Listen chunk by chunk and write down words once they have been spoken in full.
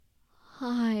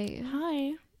Hi.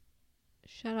 Hi.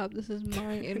 Shut up. This is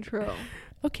my intro.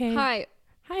 Okay. Hi.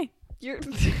 Hi. You're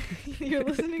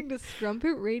listening to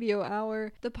Strumpet Radio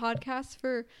Hour, the podcast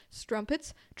for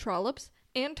strumpets, trollops,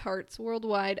 and tarts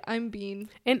worldwide. I'm Bean.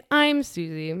 And I'm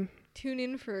Susie. Tune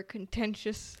in for a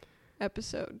contentious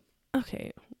episode.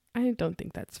 Okay. I don't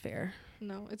think that's fair.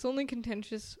 No, it's only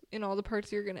contentious in all the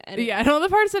parts you're going to edit. Yeah, and all the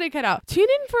parts that I cut out. Tune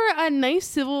in for a nice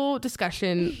civil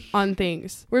discussion on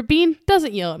things where Bean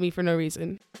doesn't yell at me for no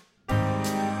reason.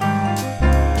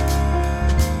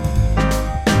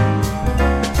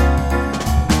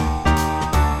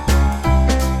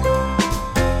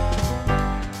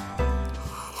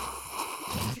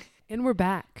 And we're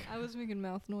back. I was making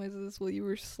mouth noises while you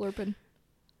were slurping.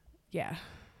 Yeah.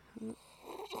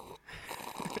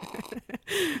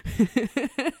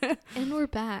 And we're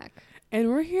back. And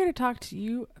we're here to talk to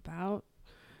you about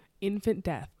infant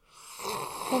death.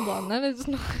 Hold on, that is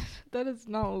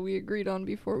not what we agreed on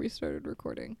before we started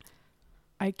recording.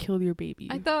 I killed your baby.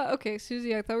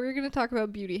 Susie, I thought we were going to talk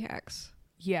about beauty hacks.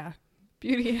 Yeah.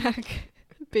 Beauty hack.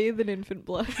 Bathe in infant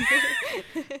blood.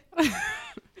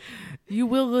 You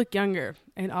will look younger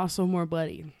and also more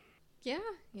bloody. Yeah,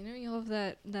 you'll have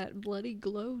that bloody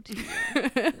glow to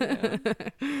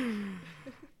you.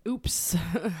 Oops.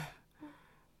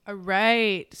 All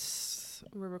right.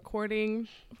 We're recording.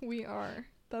 We are.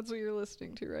 That's what you're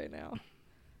listening to right now.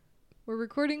 We're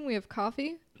recording. We have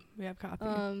coffee. We have coffee.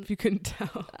 If you couldn't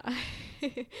tell.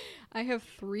 I have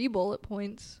 3 bullet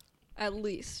points, at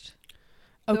least.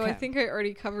 Okay. Though I think I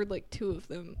already covered like 2 of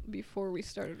them before we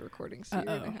started recording, so you're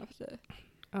going to have to...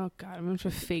 Oh, God. I'm going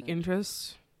to fake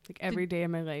interest. Like every day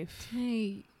of my life.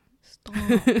 Hey, stop.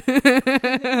 Did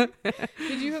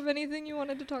you have anything you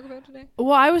wanted to talk about today?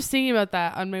 Well, I was thinking about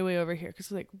that on my way over here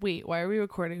because like, wait, why are we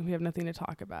recording? We have nothing to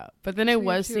talk about. But then I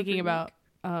was thinking about,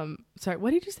 sorry,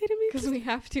 what did you say to me? Because we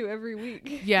have to every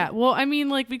week. Yeah. Well, I mean,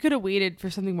 like we could have waited for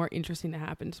something more interesting to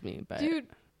happen to me, but. Dude,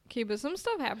 okay, but some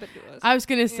stuff happened to us. I was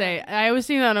going to say, I was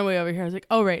thinking that on my way over here. I was like,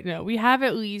 oh, right. No, we have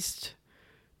at least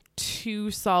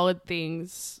 2 solid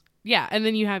things. Yeah. And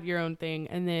then you have your own thing.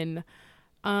 And then,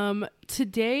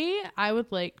 today I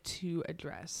would like to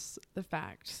address the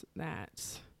fact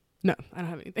that no, I don't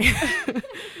have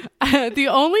anything. The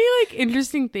only like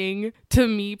interesting thing to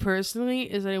me personally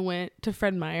is I went to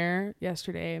Fred Meyer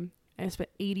yesterday and I spent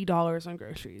 $80 on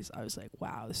groceries. I was like,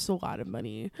 wow, this is a lot of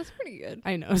money. That's pretty good.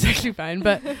 I know, it's actually fine.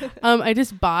 But I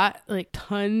just bought like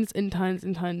tons and tons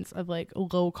and tons of like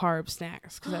low carb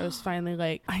snacks because I was finally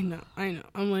like, I know.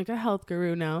 I'm like a health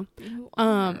guru now.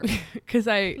 Because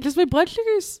my blood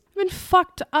sugars have been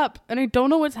fucked up and I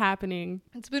don't know what's happening.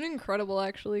 It's been incredible,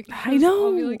 actually. I know.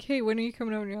 I'll be like, hey, when are you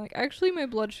coming over? And you're like, actually, my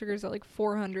blood sugar's at like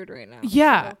 400 right now.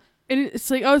 Yeah. So. And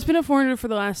it's like, oh, it's been at 400 for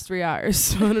the last 3 hours.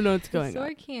 So I don't know what's going on.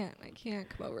 I can't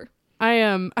come over.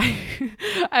 I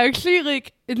actually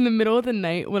like in the middle of the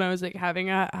night when I was like having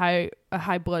a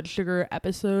high blood sugar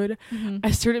episode,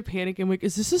 I started panicking. Like,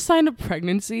 is this a sign of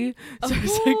pregnancy? So I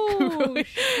was like, Googling,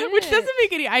 which doesn't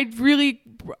make any. I really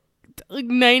like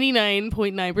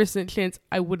 99.9% chance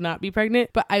I would not be pregnant,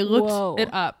 but I looked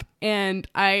it up and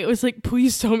I was like,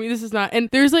 please tell me this is not. And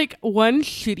there's like one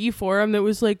shitty forum that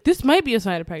was like, this might be a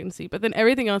sign of pregnancy, but then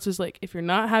everything else was like, if you're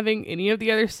not having any of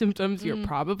the other symptoms, you're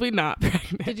probably not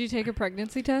pregnant. Did you take a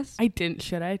pregnancy test? I didn't.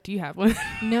 Should I? Do you have one?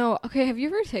 No. Okay. Have you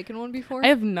ever taken one before? I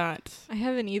have not. I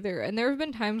haven't either. And there have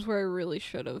been times where I really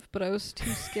should have, but I was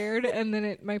too scared. And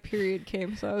then my period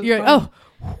came, so I was. You're like, oh.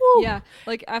 Whew. Yeah,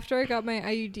 like after I got my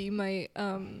IUD, my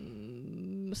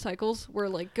cycles were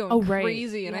like going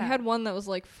crazy, and I had one that was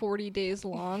like 40 days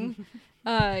long,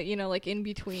 like in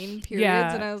between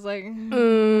periods, and I was like,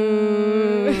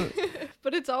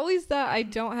 but it's always that I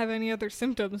don't have any other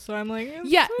symptoms, so I'm like,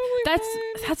 totally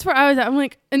that's where I was at. I'm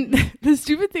like, and the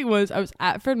stupid thing was I was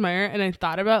at Fred Meyer and I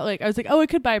thought about like, I was like, oh, I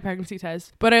could buy a pregnancy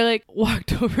test, but I like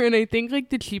walked over and I think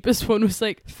like the cheapest one was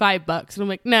like $5, and I'm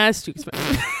like, nah, it's too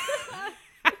expensive.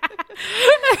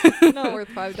 Not worth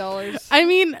 $5. I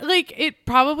mean, like it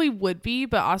probably would be,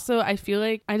 but also I feel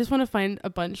like I just want to find a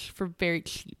bunch for very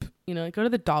cheap. Like go to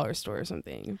the dollar store or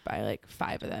something, buy like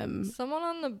 5 of them. Someone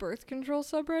on the birth control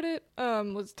subreddit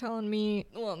was telling me,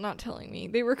 well, not telling me,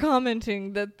 they were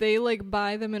commenting that they like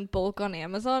buy them in bulk on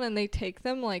Amazon and they take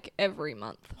them like every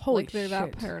month. Holy like they're shit.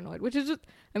 that paranoid, which is just,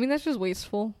 I mean, that's just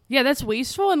wasteful. Yeah, that's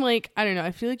wasteful. And like, I don't know.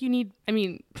 I feel like you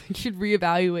should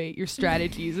reevaluate your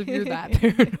strategies if you're that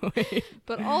paranoid.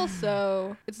 But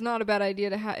also, it's not a bad idea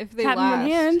to have, if they have last. Them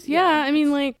in hand. Yeah, I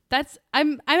mean, like,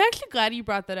 I'm actually glad you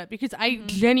brought that up, because I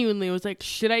genuinely was like,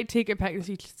 should I take a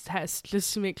pregnancy test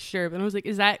just to make sure? But I was like,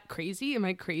 is that crazy? Am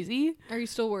I crazy? Are you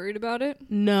still worried about it?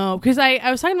 No, because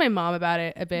I was talking to my mom about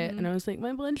it a bit, and I was like,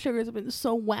 my blood sugars have been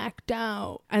so whacked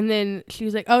out. And then she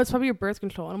was like, oh, it's probably your birth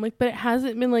control. And I'm like, but it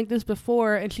hasn't been like this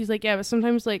before. And she's like, yeah, but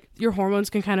sometimes like your hormones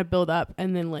can kind of build up,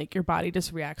 and then like your body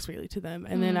just reacts really to them.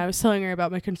 And then I was telling her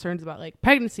about my concerns about like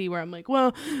pregnancy, where I'm like,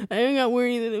 well, I got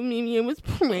worried that maybe I was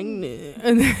pregnant.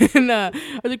 And then I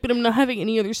was like, but I'm not having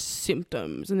any other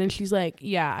symptoms. And then she's like,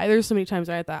 yeah, there's so many times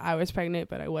I thought I was pregnant,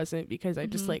 but I wasn't, because I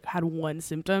just like had one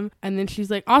symptom. And then she's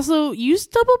like, also use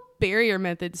double barrier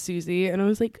method, Susie. And I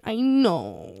was like, I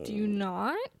know. Do you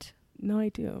not? No, I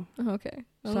do. Oh, okay.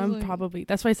 So I'm like, probably,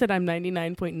 that's why I said I'm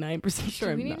 99.9%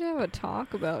 sure. We need to have a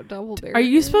talk about double barrier. Are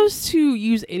you supposed to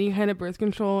use any kind of birth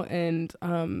control and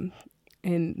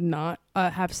not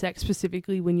have sex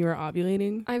specifically when you're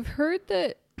ovulating? I've heard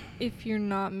that if you're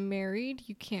not married,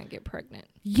 you can't get pregnant.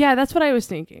 Yeah, that's what I was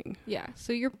thinking. Yeah,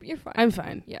 so you're fine. I'm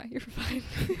fine. Yeah, you're fine.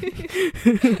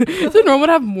 Is it normal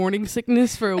to have morning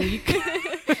sickness for a week?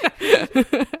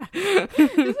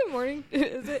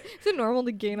 Is it normal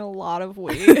to gain a lot of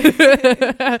weight? Is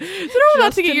it normal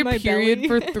not to get your period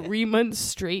for 3 months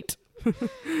straight?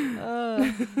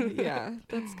 Yeah,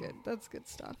 that's good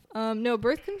stuff. No,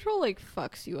 birth control like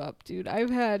fucks you up, dude.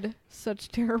 I've had such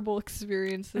terrible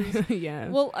experiences. Yeah.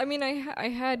 Well, I mean, I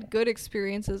had good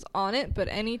experiences on it, but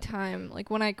anytime, like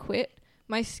when I quit,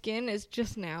 my skin is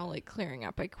just now like clearing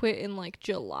up. I quit in like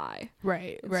July.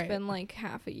 Right. It's been like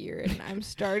half a year, and I'm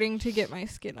starting to get my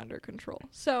skin under control.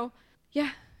 So,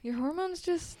 yeah, your hormones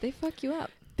they fuck you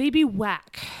up. They be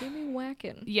whack. They be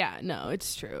whacking. Yeah, no,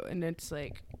 it's true. And it's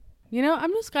like, you know,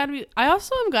 I'm just glad I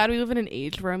also am glad we live in an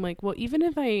age where I'm like, well, even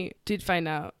if I did find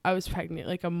out I was pregnant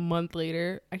like a month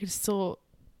later, I could still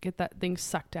get that thing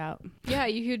sucked out. Yeah,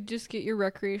 you could just get your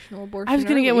recreational abortion. I was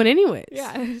gonna get one anyways.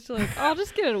 Yeah, it's like, I'll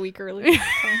just get it a week early.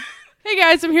 Hey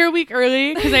guys, I'm here a week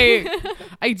early because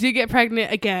I did get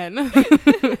pregnant again. Like,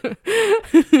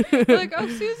 oh,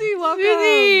 Susie,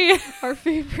 welcome, our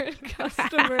favorite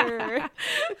customer.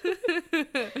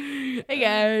 Hey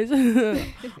guys,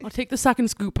 I'll take the suck and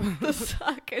scoop. The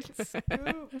suck and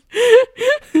scoop.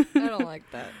 I don't like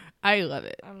that. I love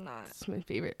it. I'm not. It's my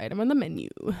favorite item on the menu.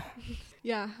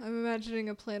 Yeah, I'm imagining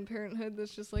a Planned Parenthood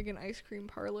that's just like an ice cream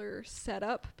parlor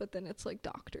setup, but then it's like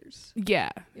doctors. Yeah.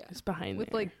 It's behind with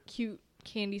there. Like cute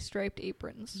candy striped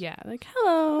aprons. Yeah, like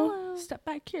hello, step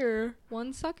back here.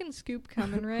 One suck and scoop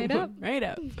coming right up. Right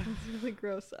up. That's really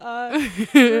gross.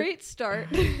 Great start.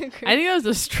 I think that was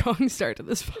a strong start to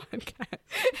this podcast.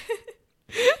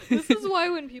 This is why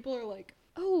when people are like,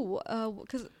 oh,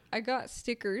 because I got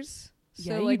stickers.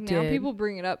 So, yeah, like, now people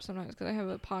bring it up sometimes because I have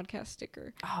a podcast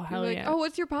sticker. Oh, hell like, yeah. oh,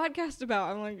 what's your podcast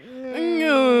about? I'm like,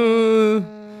 no.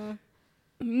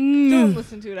 Don't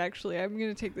listen to it, actually. I'm going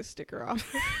to take this sticker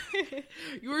off.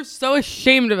 You were so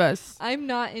ashamed of us. I'm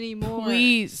not anymore.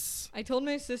 Please. I told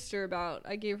my sister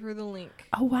I gave her the link.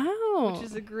 Oh, wow. Which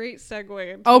is a great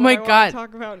segue into oh my what I God. want to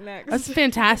talk about next. That's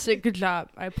fantastic. Good job.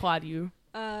 I applaud you.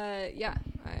 Yeah,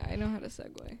 I know how to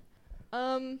segue.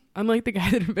 Unlike the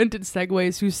guy that invented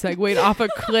segways who segued off a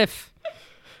cliff.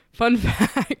 Fun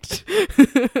fact.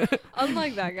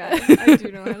 Unlike that guy, I do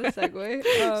know how to segue.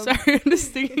 Sorry, I'm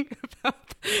just thinking about.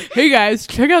 Hey guys,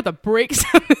 check out the brakes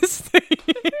on this thing.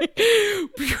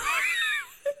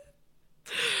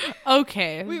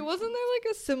 Okay. Wait, wasn't there like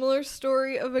a similar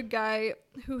story of a guy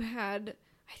who had,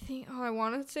 I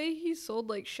want to say he sold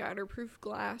like shatterproof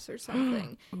glass or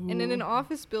something. And in an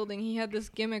office building, he had this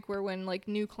gimmick where when like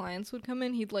new clients would come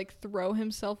in, he'd like throw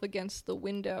himself against the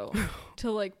window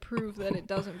to like prove that it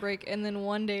doesn't break. And then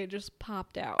one day it just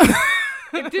popped out.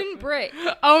 It didn't break.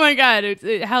 Oh my God,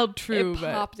 it held true. It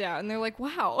popped out, and they're like,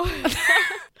 wow.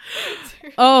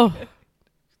 Oh,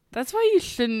 that's why you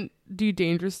shouldn't do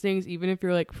dangerous things, even if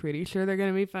you're like pretty sure they're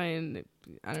gonna be fine.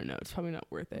 I don't know, it's probably not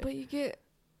worth it. But you get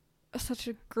such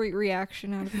a great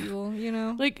reaction out of people, you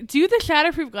know? Like, do the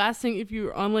shatterproof glass thing if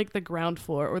you're on like the ground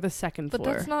floor or the second floor.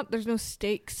 But that's not, there's no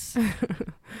stakes.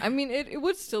 I mean, it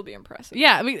would still be impressive.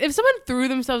 Yeah, I mean, if someone threw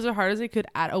themselves as hard as they could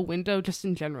at a window, just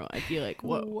in general, I'd be like,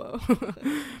 whoa.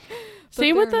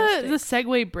 Same with the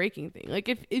Segway breaking thing. Like,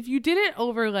 if you did it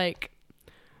over like,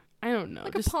 I don't know.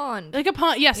 Like a pond. Like a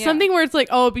pond. Yeah, something where it's like,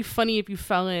 oh, it'd be funny if you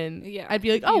fell in. Yeah. I'd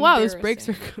be like, oh, wow, those brakes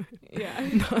are good. Yeah.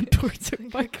 Not towards a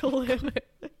cliff.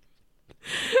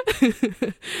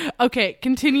 Okay,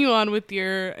 continue on with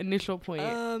your initial point.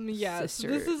 Yeah, so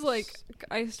this is like,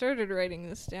 I started writing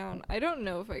this down. I don't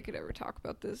know if I could ever talk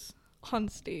about this on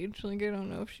stage. Like, I don't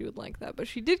know if she would like that, but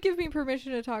she did give me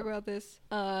permission to talk about this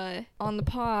on the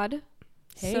pod.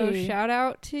 Hey. So shout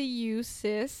out to you,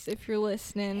 sis, if you're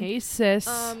listening. Hey, sis.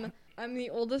 I'm the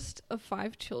oldest of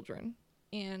 5 children.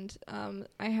 And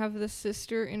I have this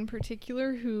sister in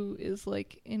particular who is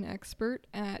like an expert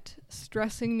at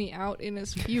stressing me out in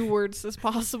as few words as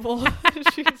possible.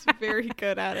 She's very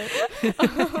good at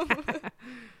it.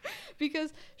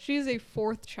 Because she's a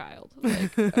 4th child.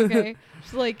 Like, okay?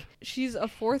 She's a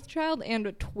 4th child and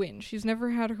a twin. She's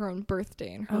never had her own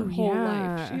birthday in her whole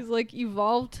life. She's like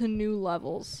evolved to new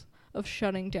levels of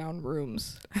shutting down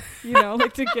rooms, you know,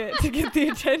 like to get the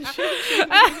attention.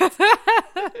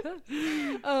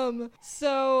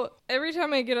 So every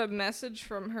time I get a message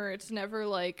from her, it's never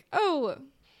like, oh,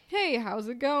 hey, how's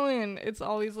it going? It's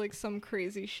always like some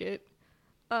crazy shit.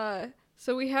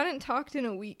 So we hadn't talked in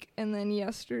a week, and then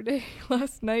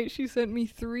last night, she sent me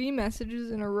 3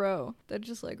 messages in a row that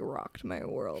just like rocked my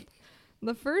world.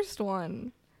 The first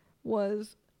one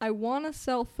was, I want to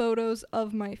sell photos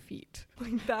of my feet.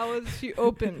 Like, that was, she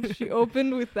opened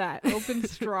with that, opened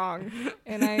strong.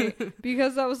 And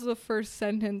because that was the first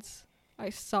sentence, I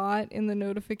saw it in the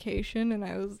notification, and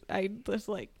I just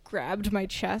like grabbed my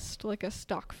chest like a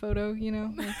stock photo, you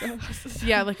know? Like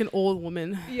yeah, like an old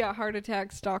woman. Yeah, heart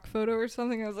attack stock photo or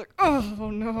something. I was like,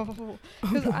 oh no.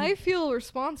 Because I feel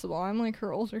responsible. I'm like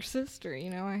her older sister,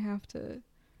 you know? I have to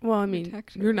Well, I mean,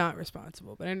 you're not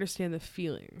responsible, but I understand the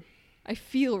feeling. I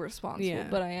feel responsible,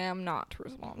 but I am not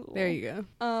responsible. There you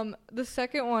go. The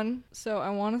second one, so I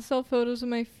want to sell photos of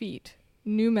my feet.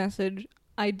 New message.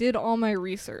 I did all my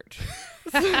research.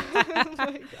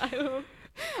 Like,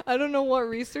 I don't know what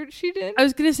research she did. I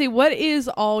was going to say, what is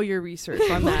all your research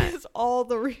on that? What is all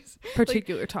the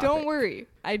particular topic? Don't worry.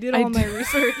 I did all my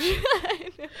research.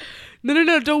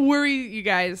 No, don't worry, you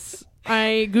guys.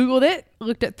 I Googled it,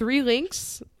 looked at 3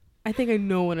 links. I think I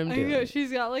know what I'm doing. Know,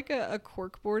 she's got like a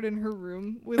cork board in her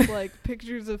room with like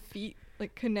pictures of feet,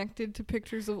 like connected to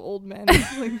pictures of old men,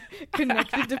 like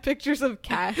connected to pictures of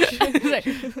cash.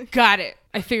 Got it.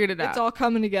 I figured it out. It's all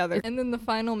coming together. And then the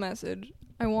final message.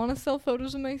 I want to sell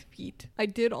photos of my feet. I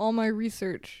did all my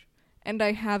research and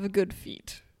I have good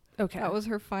feet. Okay. That was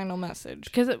her final message.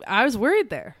 Because I was worried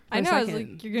there. I know. I was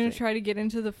like, you're going to try to get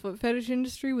into the foot fetish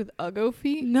industry with Uggo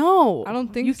feet? No. I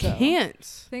don't think you can't.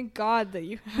 Thank God that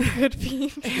you have good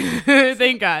feet.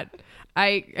 Thank God.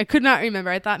 I could not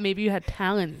remember. I thought maybe you had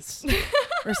talons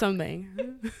or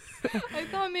something. I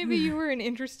thought maybe you were an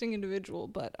interesting individual,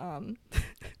 but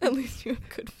at least you have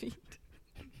good feet.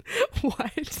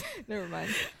 What? Never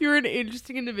mind. You were an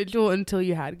interesting individual until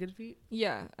you had good feet?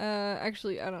 Yeah.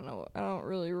 Actually, I don't know. I don't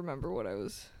really remember where I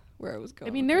was going.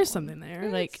 I mean, there's something there.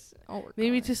 Like,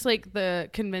 maybe just like the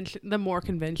more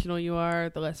conventional you are,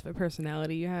 the less of a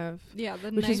personality you have. Yeah.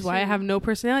 Which is why I have no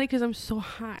personality, because I'm so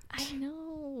hot. I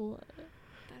know.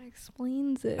 That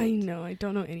explains it. I know. I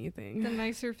don't know anything. The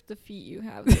nicer the feet you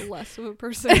have, the less of a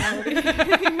personality you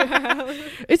have.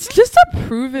 It's just a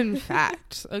proven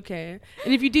fact, okay?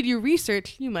 And if you did your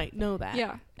research, you might know that.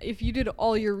 Yeah. If you did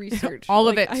all your research. All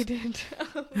of it. I did.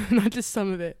 Not just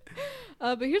some of it.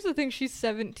 But here's the thing. She's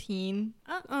 17.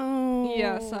 Uh-oh.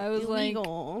 Yeah, so I was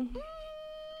illegal. Like,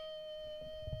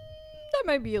 that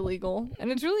might be illegal.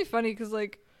 And it's really funny because,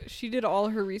 like, she did all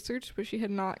her research, but she had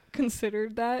not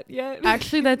considered that yet.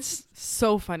 Actually, that's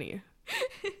so funny.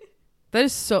 That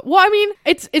is so... Well, I mean,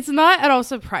 it's not at all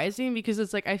surprising because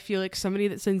it's like, I feel like somebody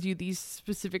that sends you these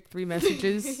specific 3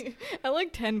 messages... At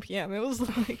like 10 p.m. It was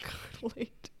like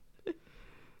late.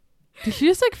 Did she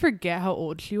just like forget how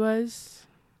old she was?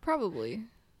 Probably.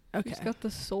 Okay. She's got the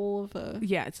soul of a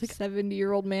it's like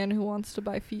 70-year-old man who wants to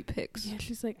buy feet pics. Yeah,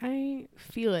 she's like, I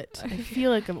feel it. I feel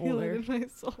like I'm older. It in my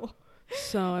soul.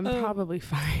 So I'm probably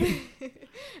fine.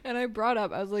 And I brought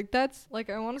up, I was like, that's like,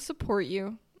 I want to support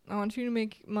you. I want you to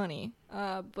make money.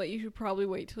 But you should probably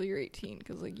wait till you're 18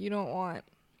 because like you don't want,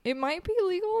 it might be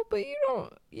legal, but you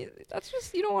don't, that's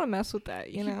just, you don't want to mess with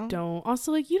that, you know? Don't.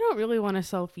 Also, like, you don't really want to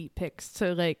sell feet pics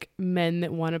to like men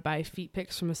that want to buy feet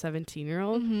pics from a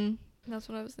 17-year-old. Mm-hmm. That's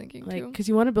what I was thinking, like, too. Because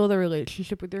you want to build a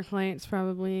relationship with your clients,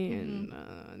 probably, and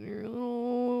you're a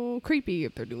little creepy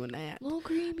if they're doing that. A little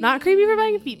creepy. Not creepy for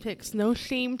buying feet pics. No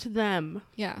shame to them.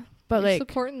 Yeah. But, you're like...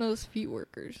 supporting those feet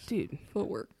workers. Dude.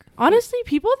 Footwork. Honestly,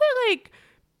 people that, like,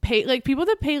 pay,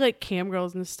 like, cam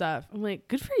girls and stuff, I'm like,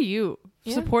 good for you.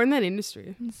 Yeah. Supporting that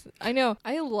industry. I know.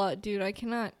 Dude, I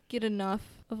cannot get enough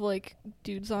of, like,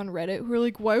 dudes on Reddit who are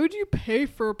like, why would you pay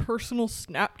for a personal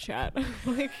Snapchat?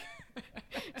 Like...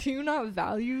 Do you not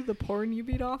value the porn you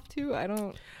beat off to? I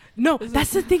don't. No,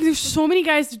 that's the thing. There's so many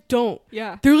guys who don't.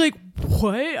 Yeah. They're like,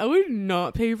 what? I would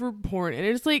not pay for porn. And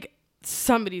it's like,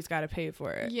 somebody's got to pay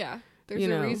for it. Yeah. There's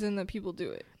a reason that people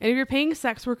do it. And if you're paying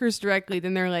sex workers directly,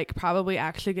 then they're like probably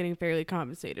actually getting fairly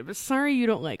compensated. But sorry, you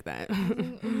don't like that. I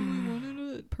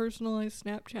wanted a personalized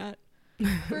Snapchat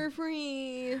for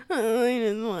free. I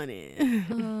didn't want it.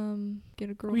 Get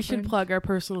a girlfriend. We should plug our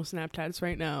personal Snapchats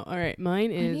right now. All right,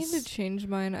 mine is. I need to change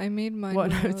mine. I made mine.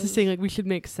 What I was just saying, like we should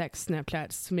make sex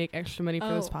Snapchats to make extra money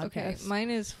for this podcast. Okay.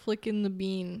 Mine is Flickin' the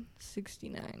Bean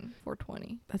 69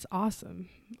 420. That's awesome.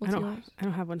 I don't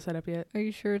have one set up yet. Are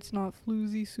you sure it's not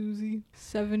Floozy Susie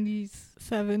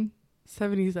 77?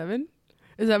 77?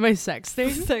 Is that my sex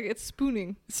thing? It's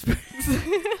spooning.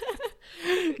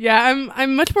 Yeah,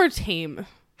 I'm much more tame.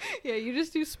 Yeah, you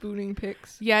just do spooning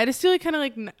pics. Yeah, I just do like kind of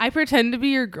like I pretend to be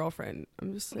your girlfriend.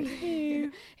 I'm just like, hey,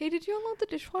 did you unload the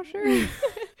dishwasher?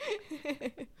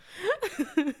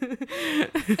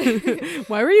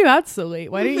 Why were you out so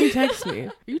late? Why didn't you text me?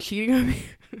 Are you cheating on me?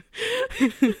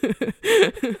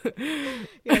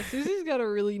 Yeah, Susie's got a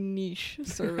really niche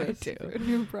service in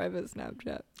your private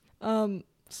Snapchat.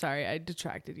 Sorry, I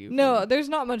detracted you. No, there's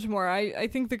not much more. I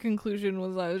think the conclusion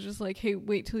was I was just like, hey,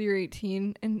 wait till you're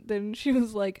 18. And then she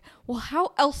was like, well,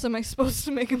 how else am I supposed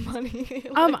to make money?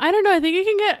 I don't know. I think you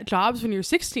can get jobs when you're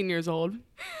 16 years old.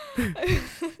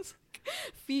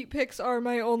 Feet pics are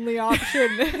my only option.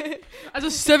 As a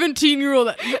 17-year-old,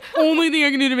 the only thing I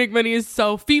can do to make money is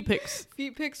sell feet pics.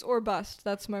 Feet pics or bust.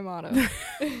 That's my motto.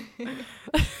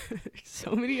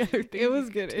 So many other things. It was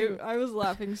good. I was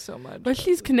laughing so much. But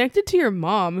she's connected to your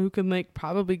mom, who can like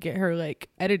probably get her like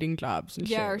editing jobs and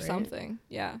shit. Yeah, or right? something.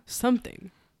 Yeah.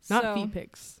 Something. Not feet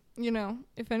pics. You know,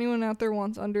 if anyone out there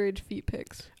wants underage feet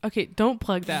pics. Okay, don't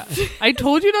plug that. I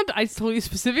told you not to, I told you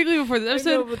specifically before the episode.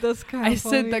 I know, but that's kind of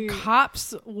funny. I said the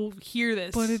cops will hear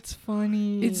this. But it's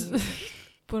funny.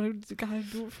 But I gotta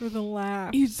do it for the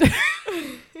laugh. You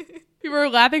were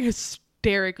laughing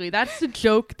hysterically. That's the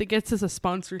joke that gets us a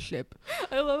sponsorship.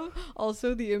 I love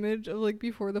also the image of like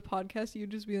before the podcast, you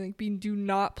just be like, Bean, do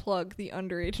not plug the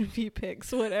underage feet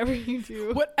pics, whatever you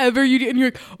do. Whatever you do. And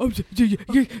you're like, oh, you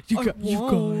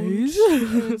guys.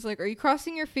 And it's like, are you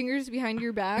crossing your fingers behind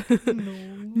your back?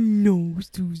 No,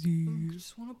 Susie. I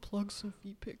just want to plug some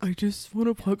feet pics. I just want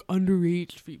to plug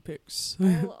underage feet pics.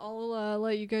 I'll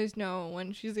let you guys know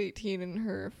when she's 18 and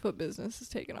her foot business is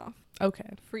taken off. Okay.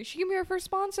 Free. She can be our first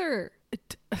sponsor.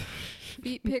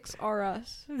 Feet pics are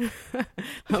us.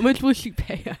 How much will she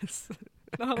pay us?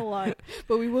 Not a lot,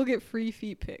 but we will get free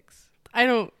feet pics.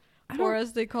 Or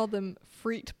as they call them,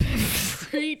 freet pics.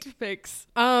 Freet pics.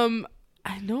 No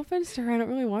offense to her, I don't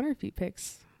really want her feet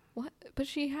pics. What? But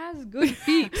she has good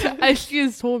feet. As she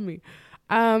has told me.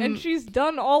 And she's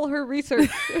done all her research.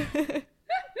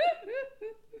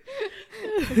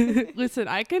 Listen,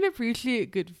 I can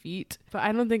appreciate good feet, but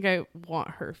I don't think I want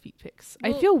her feet pics.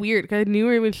 Well, I feel weird because I knew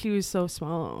her when she was so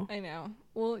small. I know.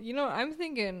 Well, I'm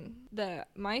thinking that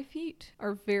my feet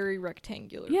are very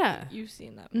rectangular. Yeah. You've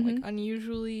seen them. Mm-hmm. Like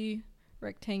unusually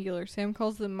rectangular. Sam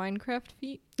calls them Minecraft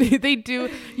feet. They do.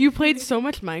 You played so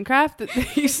much Minecraft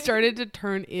that you started to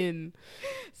turn in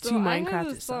to Minecraft. I had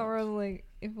this thought where I'm like,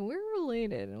 if we're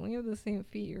related and we have the same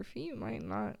feet, your feet might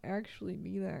not actually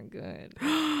be that good.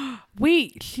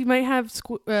 Wait, she might have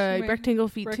rectangle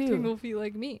feet too. Rectangle feet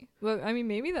like me. But I mean,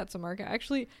 maybe that's a market.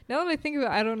 Actually, now that I think of it,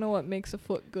 I don't know what makes a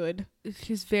foot good.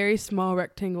 She's very small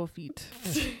rectangle feet.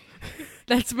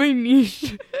 That's my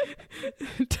niche.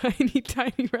 Tiny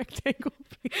rectangle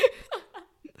feet.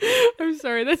 I'm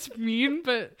sorry, that's mean,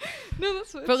 but no,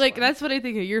 that's what. But like fine. That's what I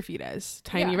think of your feet as,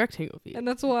 tiny rectangle feet, and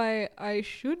that's why I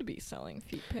should be selling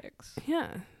feet pics.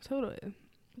 Yeah, totally.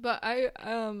 But I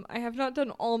have not done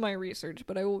all my research,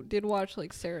 but I did watch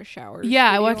like Sarah Shower's.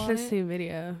 Yeah, I watched that same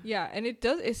video. Yeah, and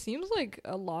it seems like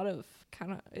a lot of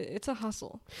it's a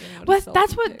hustle. Well,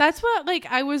 that's what like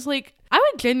I was like I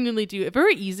would genuinely do if it were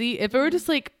easy, if it were just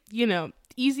like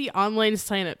easy online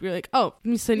sign up. You're like, oh,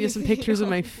 let me send you some pictures of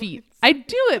my feet. I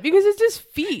do it because it's just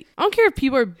feet. I don't care if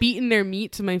people are beating their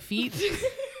meat to my feet.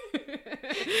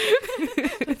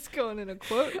 That's going in a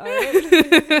quote. All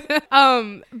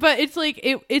right. But it's like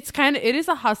it is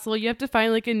a hustle. You have to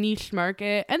find like a niche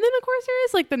market, and then of course there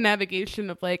is like the navigation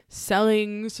of like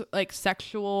selling like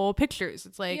sexual pictures.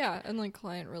 It's like and like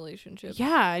client relationships.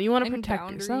 Yeah, and you want to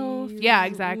protect yourself. Yeah,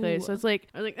 exactly. Ooh. So it's like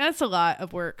I was like that's a lot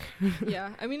of work.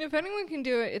 Yeah, I mean if anyone can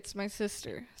do it, it's my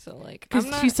sister. So like because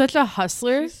she's such a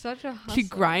hustler. She's such a hustler. She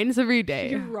grinds every day.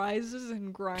 She rises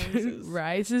and grinds.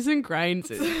 Rises and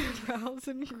grinds. Growls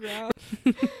and growls.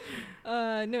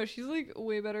 No, she's like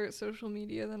way better at social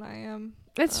media than I am.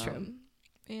 That's true.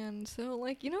 And so,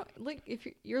 like, you know, like, if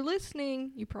you're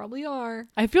listening, you probably are.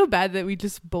 I feel bad that we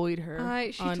just bullied her.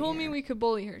 She told me we could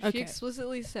bully her. Okay. She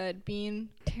explicitly said, Bean,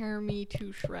 tear me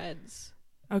to shreds.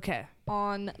 Okay.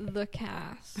 On the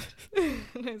cast.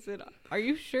 And I said, are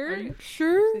you sure? Are you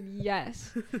sure? I said,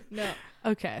 yes. No.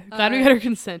 Okay. Glad we got her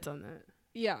consent on that.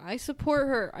 Yeah, I support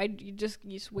her. You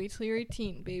just wait till you're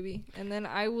 18, baby. And then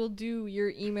I will do your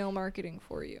email marketing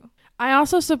for you. I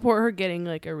also support her getting,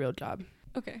 like, a real job.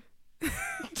 Okay.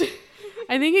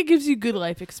 I think it gives you good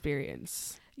life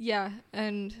experience. Yeah,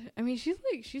 and I mean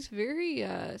she's very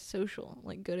social,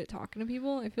 like good at talking to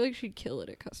people. I feel like she'd kill it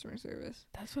at customer service.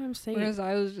 That's what I'm saying. Whereas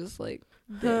I was just like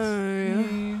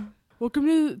this.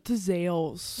 Welcome to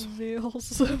Zales.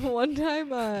 One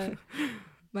time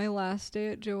my last day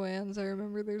at Joann's, I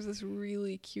remember there's this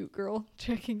really cute girl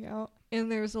checking out. And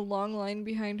there was a long line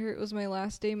behind her. It was my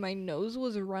last day. My nose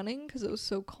was running because it was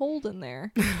so cold in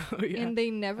there. Oh, yeah. And they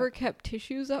never kept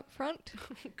tissues up front.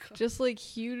 Oh, just like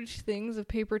huge things of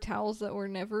paper towels that were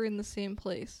never in the same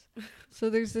place. So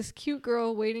there's this cute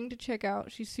girl waiting to check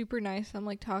out. She's super nice. I'm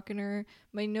like talking to her.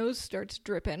 My nose starts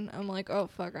dripping. I'm like, oh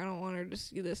fuck, I don't want her to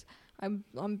see this. I'm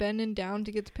bending down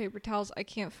to get the paper towels. I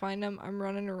can't find them. I'm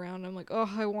running around. I'm like,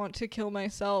 oh, I want to kill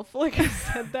myself. Like I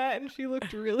said that, and she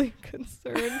looked really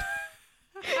concerned.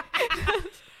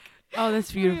 Oh,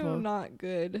 that's beautiful. I'm not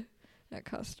good at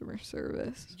customer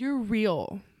service. You're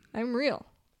real. I'm real.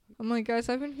 I'm like, guys,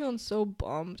 I've been feeling so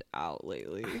bummed out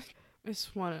lately. I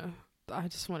just wanna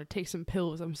take some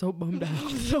pills. I'm so bummed out.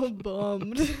 I'm so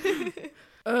bummed.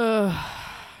 Yeah,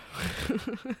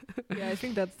 I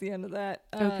think that's the end of that.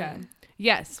 Okay.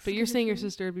 Yes, but you're saying your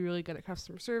sister would be really good at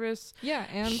customer service. Yeah,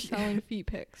 and selling feet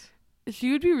pics.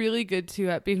 She would be really good too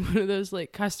at being one of those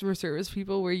like customer service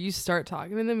people where you start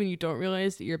talking to them and you don't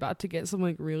realize that you're about to get some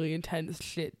like really intense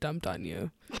shit dumped on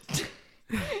you.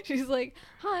 She's like,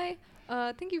 hi,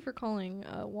 thank you for calling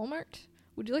Walmart.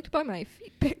 Would you like to buy my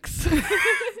feet pics?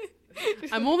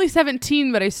 I'm only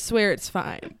 17, but I swear it's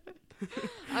fine.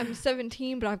 I'm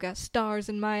 17, but I've got stars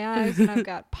in my eyes and I've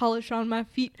got polish on my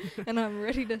feet and I'm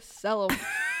ready to sell them.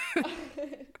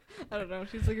 I don't know.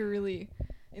 She's like a really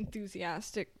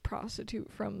enthusiastic prostitute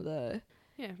from the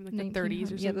the 30s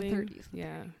or something. Yeah, the 30s.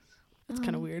 Yeah, that's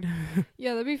kind of weird.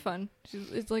 Yeah, that'd be fun.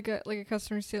 It's like a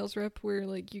customer sales rep where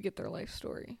like you get their life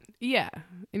story. Yeah,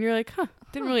 and you're like,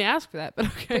 didn't really ask for that, but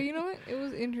okay. But you know what? It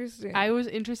was interesting. I was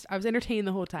entertained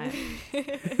the whole time.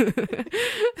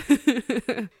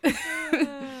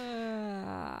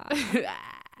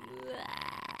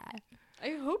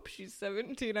 I hope she's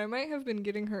 17. I might have been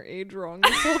getting her age wrong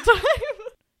this whole time.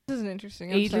 This isn't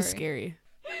interesting. Age is scary.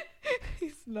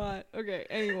 He's not. Okay,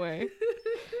 anyway.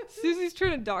 Susie's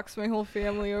trying to dox my whole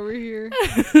family over here.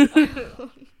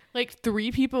 Like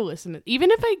 3 people listen. Even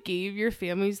if I gave your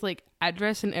family's like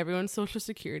address and everyone's social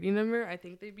security number, I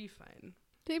think they'd be fine.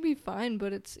 They'd be fine,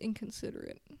 but it's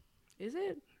inconsiderate. Is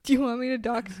it? Do you want me to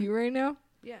dox you right now?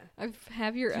 Yeah. I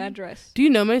have your address. Do you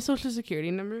know my social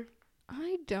security number?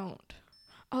 I don't.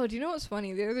 Oh, do you know what's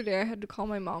funny? The other day I had to call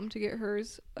my mom to get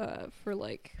hers for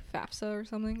like FAFSA or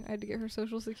something. I had to get her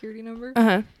social security number.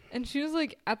 Uh-huh. And she was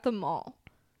like at the mall.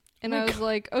 And I was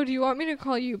like, oh, do you want me to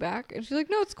call you back? And she's like,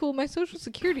 no, it's cool. My social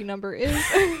security number is.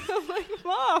 I'm like,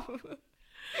 Mom.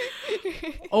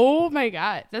 Oh my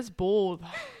God. That's bold.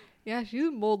 Yeah, she's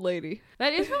a bold lady.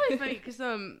 That is really funny because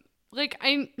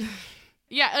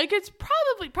yeah, like it's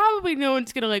probably no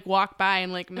one's gonna like walk by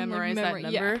and like memorize that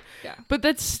number. Yeah. But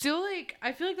that's still like,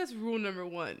 I feel like that's rule number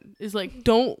 1 is like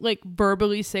don't like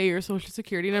verbally say your social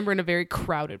security number in a very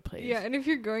crowded place. Yeah, and if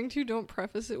you're going to, don't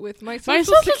preface it with my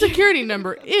social security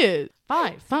number is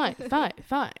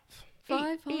 55555.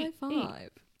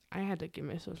 555. I had to give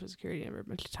my social security number a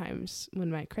bunch of times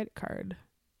when my credit card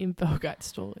info got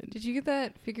stolen. Did you get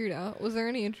that figured out? Was there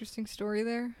any interesting story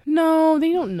there? No,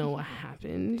 they don't know what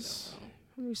happened.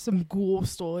 Some ghoul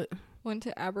stole it. Went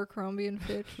to Abercrombie and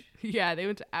Fitch. Yeah, they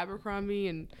went to Abercrombie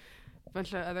and a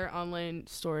bunch of other online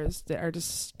stores that are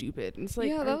just stupid. And it's like,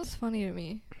 yeah, that was funny to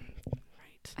me.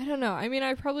 Right. I don't know. I mean,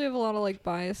 I probably have a lot of like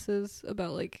biases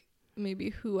about like maybe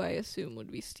who I assume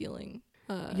would be stealing.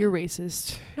 You're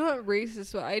racist. Not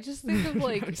racist, but I just think of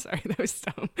like. I'm sorry, that was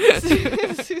dumb.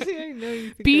 Susie, I know you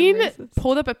think Bean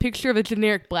pulled up a picture of a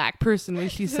generic black person when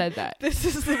she said that. This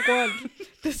is the one.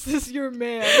 This is your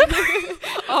man.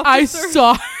 I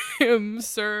saw him,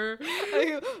 sir.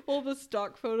 I pulled a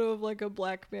stock photo of like a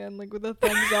black man, like with a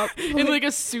thumbs up, in like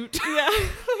a suit. Yeah,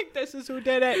 like this is who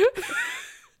did it.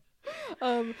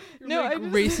 No, like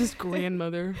racist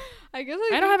grandmother. I guess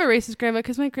I don't have a racist grandma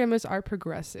because my grandmas are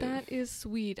progressive. That is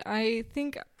sweet. I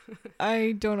think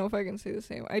I don't know if I can say the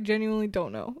same. I genuinely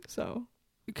don't know. So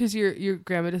because your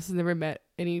grandma has never met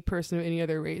any person of any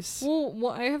other race.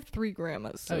 Well, I have 3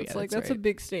 grandmas, so it's like that's right. A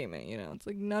big statement, you know. It's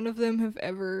like none of them have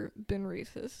ever been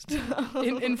racist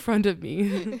in front of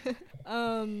me.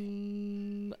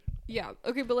 Yeah,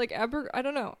 okay, but like I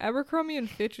don't know, Abercrombie and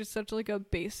Fitch is such like a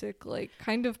basic, like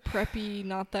kind of preppy,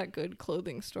 not that good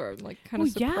clothing store. I'm like kind of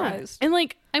surprised. Yeah. And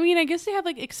like, I mean, I guess they have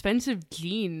like expensive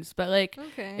jeans, but like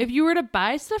if you were to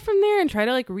buy stuff from there and try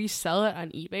to like resell it on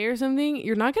eBay or something,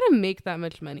 you're not gonna make that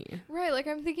much money. Right, like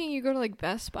I'm thinking you go to like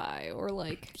Best Buy or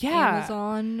like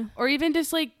Amazon, or even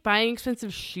just like buying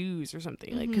expensive shoes or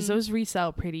something, like because those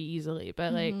resell pretty easily.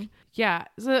 But like, yeah,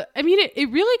 so I mean, it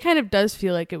really kind of does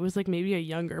feel like it was like maybe a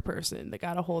younger person that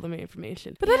got a hold of my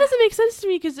information, but that doesn't make sense to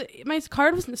me because my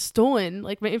card wasn't stolen.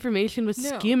 Like my information was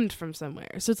skimmed from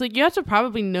somewhere, so it's like you have to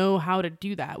probably know how to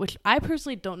do that, which I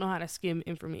personally don't know how to skim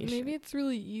information. Maybe it's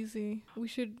really easy. We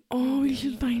should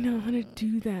find out how to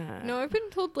do that. No, I've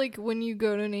been told like when you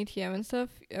go to an ATM and stuff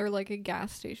or like a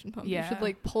gas station pump, you should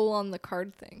like pull on the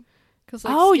card thing. Because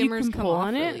like you can pull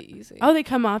on it really easy. Oh, they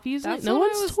come off easily. That's no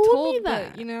one's told me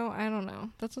that. But, you know, I don't know.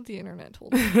 That's what the internet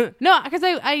told me. No, because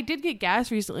I did get gas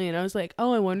recently, and I was like,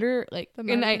 oh, I wonder. Like,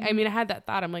 and I mean, I had that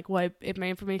thought. I'm like, well, if my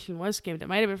information was skimmed, it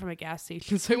might have been from a gas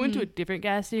station. So I went to a different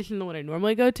gas station than what I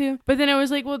normally go to. But then I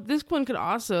was like, well, this one could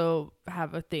also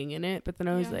have a thing in it. But then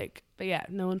I was like, but yeah,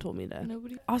 no one told me that.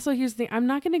 Nobody. Also, here's the thing. I'm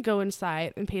not going to go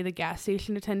inside and pay the gas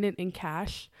station attendant in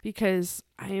cash because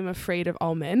I am afraid of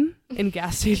all men, and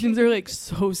gas stations are like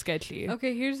so sketchy.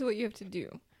 Okay, here's what you have to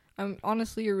do.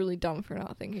 Honestly, you're really dumb for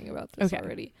not thinking about this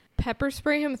already. Pepper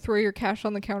spray him, throw your cash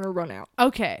on the counter, run out.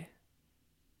 Okay,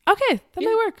 that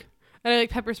might work. And I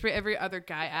like pepper spray every other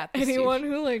guy at the anyone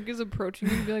station. who like is approaching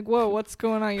you and be like, whoa, what's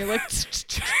going on? You're like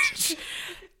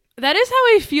that is how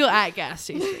I feel at gas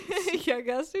stations. Yeah,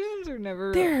 gas stations are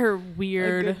never they're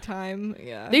weird. A good time.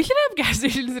 Yeah, they should have gas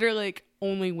stations that are like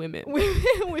only women.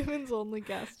 Women's only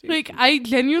gas stations. Like I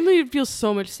genuinely feel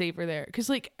so much safer there because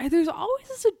like there's always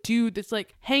this a dude that's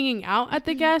like hanging out at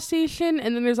the gas station,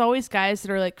 and then there's always guys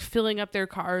that are like filling up their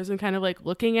cars and kind of like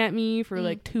looking at me for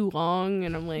like too long,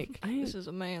 and I'm like, this is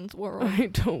a man's world. I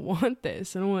don't want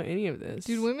this. I don't want any of this.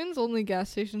 Dude, women's only gas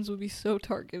stations would be so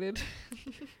targeted.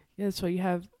 Yeah, that's why you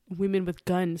have women with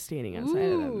guns standing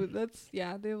outside of them. They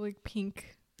have like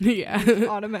pink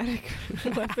automatic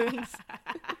weapons.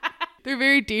 They're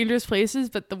very dangerous places,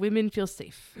 but the women feel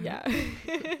safe. Yeah.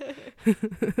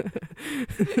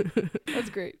 That's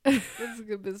great. That's a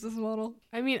good business model.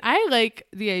 I mean, I like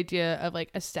the idea of like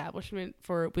establishment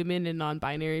for women and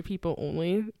non-binary people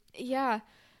only. Yeah.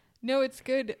 No, it's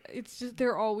good. It's just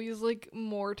they're always like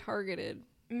more targeted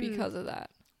because of that.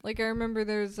 Like I remember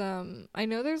there's I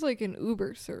know there's like an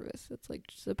Uber service that's like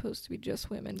supposed to be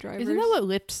just women drivers. Isn't that what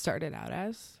Lyft started out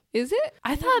as? Is it?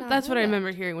 I thought that's what I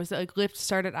remember hearing was that like Lyft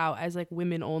started out as like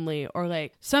women only, or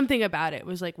like something about it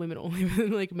was like women only, but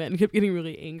like men kept getting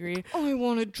really angry. I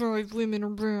want to drive women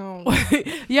around.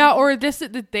 Yeah, or this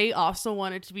that they also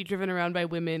wanted to be driven around by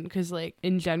women because like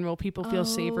in general people feel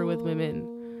safer with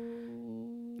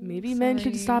women. Maybe men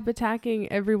should stop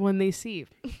attacking everyone they see.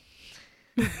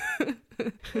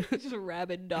 Just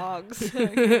rabid dogs.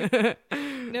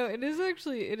 No, it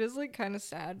is like kind of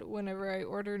sad whenever I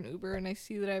order an Uber and I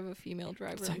see that I have a female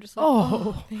driver. I'm just like,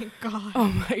 oh, thank God. Oh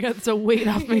my God, it's a weight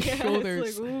off my shoulders.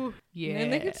 It's like, ooh. Yeah.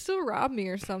 And they could still rob me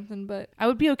or something, but I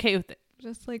would be okay with it.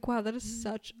 Just like, wow, that is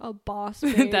such a boss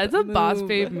babe That's a boss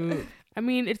babe move. I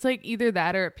mean, it's like either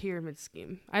that or a pyramid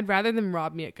scheme. I'd rather them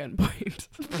rob me at gunpoint.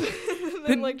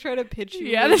 than like try to pitch you.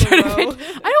 Yeah, I don't want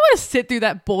to sit through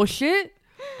that bullshit.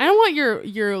 I don't want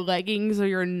your leggings or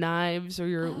your knives or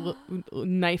your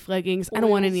knife leggings. Oils, I don't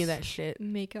want any of that shit.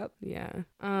 Makeup. Yeah.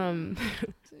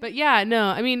 But yeah, no,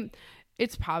 I mean,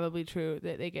 it's probably true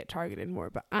that they get targeted more,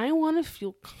 but I want to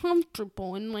feel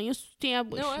comfortable in my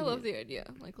establishment. No, I love the idea.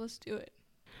 Like, let's do it.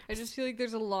 I just feel like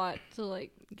there's a lot to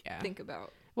like think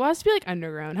about. Well, it has to be like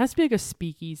underground. It has to be like a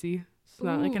speakeasy. It's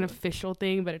not like an official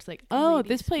thing, but it's like, oh,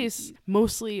 this place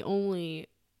mostly only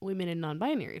women and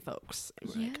non-binary folks.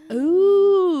 Yeah. Like,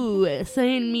 ooh,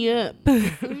 sign me up.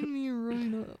 Sign me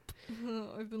right up.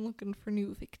 I've been looking for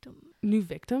new victims. New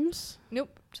victims?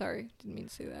 Nope. Sorry. Didn't mean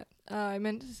to say that. I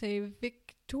meant to say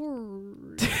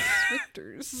victors.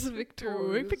 Victories.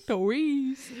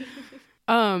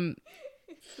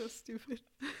 So stupid.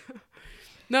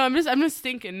 No, I'm just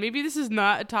thinking, maybe this is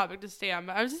not a topic to stay on,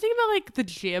 but I was just thinking about like the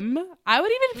gym. I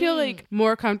would even feel like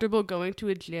more comfortable going to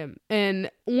a gym. And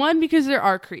one, because there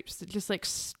are creeps that just like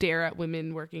stare at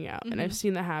women working out. And I've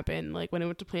seen that happen. Like when I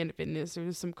went to Planet Fitness, there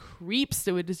was some creeps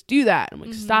that would just do that. I'm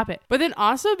like, stop it. But then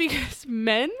also because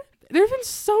men, there have been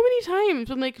so many times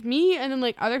when like me and then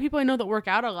like other people I know that work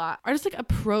out a lot are just like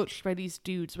approached by these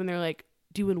dudes when they're like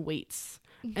doing weights.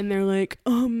 and they're like,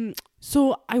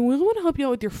 so I really want to help you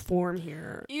out with your form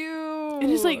here. Ew.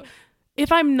 And it's like,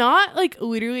 if I'm not like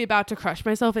literally about to crush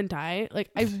myself and die, like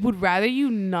I would rather you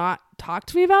not talk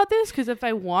to me about this, because if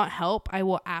I want help, I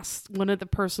will ask one of the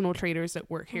personal trainers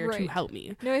that work here to help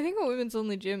me. No, I think a women's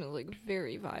only gym is like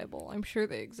very viable. I'm sure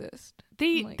they exist.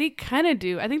 They kind of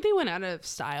do. I think they went out of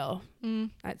style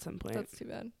at some point. That's too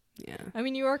bad. Yeah. I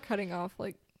mean, you are cutting off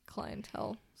like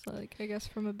clientele, so like I guess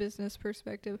from a business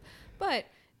perspective, but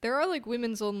there are like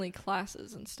women's only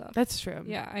classes and stuff. That's true.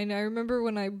 Yeah, I remember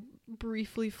when I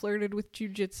briefly flirted with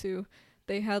jiu-jitsu,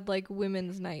 they had like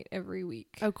women's night every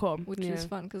week. Oh, cool. Which is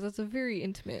fun because that's a very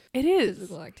intimate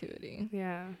physical activity.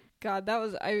 Yeah. God, that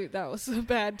was a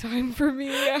bad time for me.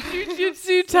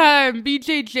 Jiu-jitsu time,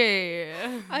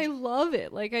 BJJ. I love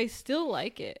it. Like, I still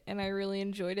like it, and I really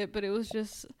enjoyed it, but it was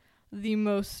just the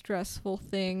most stressful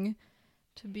thing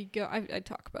to be I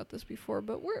talk about this before,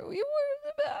 but it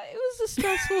was a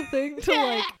stressful thing to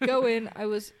like go in. I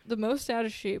was the most out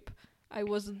of shape. I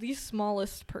was the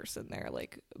smallest person there,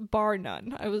 like bar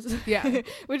none. I was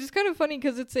which is kind of funny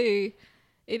because it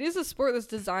is a sport that's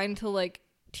designed to like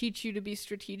teach you to be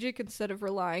strategic instead of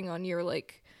relying on your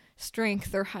like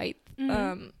strength or height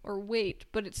or weight,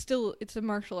 but it's a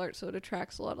martial art, so it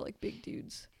attracts a lot of like big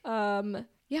dudes.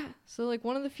 So like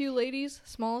one of the few ladies,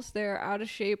 smallest there, out of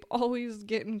shape, always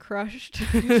getting crushed.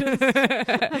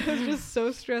 I was just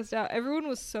so stressed out. Everyone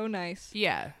was so nice.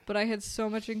 Yeah. But I had so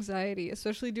much anxiety,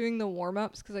 especially doing the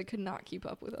warm-ups because I could not keep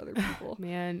up with other people.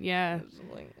 Man, yeah. I was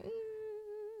like,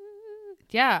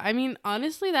 yeah, I mean,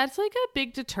 honestly, that's like a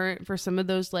big deterrent for some of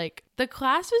those, like, the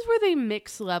classes where they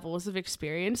mix levels of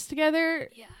experience together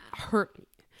hurt me.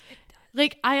 It does.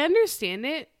 Like, I understand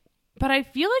it, but I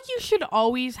feel like you should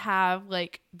always have,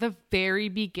 like, the very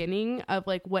beginning of,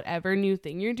 like, whatever new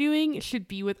thing you're doing should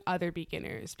be with other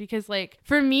beginners. Because, like,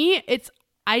 for me,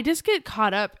 I just get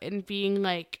caught up in being,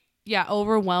 like,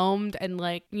 overwhelmed and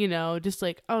like, you know, just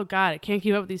like, oh God, I can't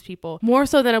keep up with these people. More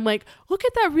so than I'm like, look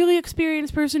at that really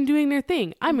experienced person doing their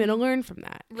thing. I'm going to learn from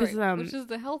that. Right. Which is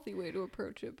the healthy way to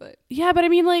approach it. But yeah, but I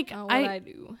mean, like, I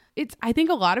do. I think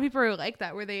a lot of people are like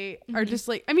that, where they are just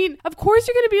like, I mean, of course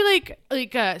you're going to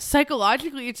be like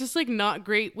psychologically, it's just like not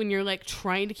great when you're like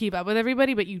trying to keep up with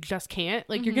everybody, but you just can't.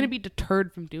 Like, you're going to be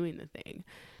deterred from doing the thing.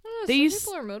 I don't know, some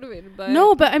people are motivated, but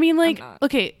no, but I mean, like,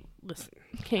 okay, listen.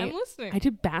 Okay, I'm listening. I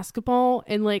did basketball,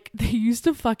 and like they used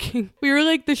to we were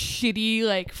like the shitty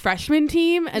like freshman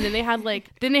team, and then they had like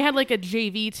a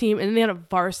JV team, and then they had a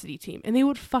varsity team, and they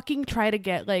would fucking try to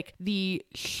get like the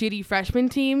shitty freshman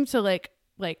team to like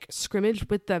scrimmage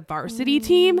with the varsity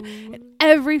team, and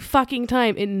every fucking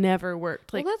time it never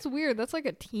worked. Like, well, that's weird. That's like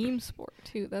a team sport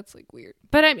too. That's like weird.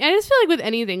 But I just feel like with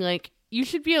anything, like, you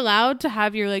should be allowed to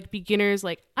have your like beginners,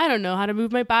 like, I don't know how to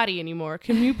move my body anymore.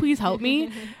 Can you please help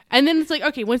me? And then it's like,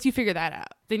 okay, once you figure that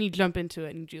out, then you jump into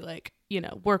it and you like, you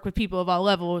know, work with people of all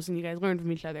levels and you guys learn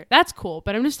from each other. That's cool.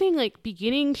 But I'm just saying, like,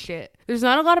 beginning shit, there's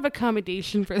not a lot of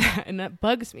accommodation for that. And that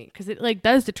bugs me because it like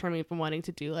does deter me from wanting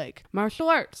to do like martial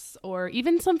arts or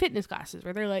even some fitness classes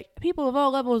where they're like, people of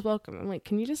all levels welcome. I'm like,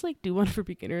 can you just like do one for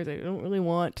beginners? I don't really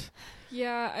want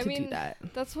I mean, do that.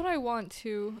 That's what I want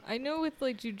to. I know with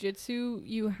like jiu-jitsu,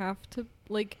 you have to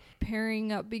like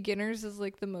pairing up beginners is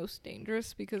like the most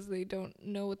dangerous because they don't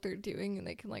know what they're doing and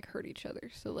they can like hurt each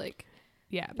other. So like,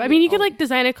 yeah, but I mean, you could like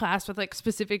design a class with like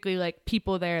specifically like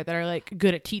people there that are like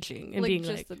good at teaching and like being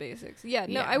just like the basics. Yeah,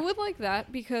 no, I would like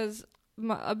that because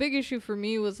a big issue for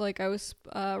me was like I was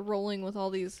rolling with all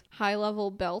these high level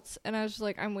belts and I was just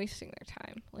like, I'm wasting their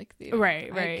time. Like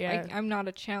I'm not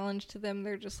a challenge to them.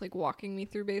 They're just like walking me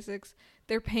through basics.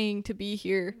 They're paying to be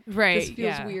here. Right. This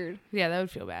feels weird. Yeah, that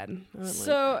would feel bad.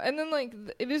 So, and then like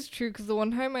it is true because the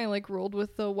one time I like rolled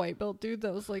with the white belt dude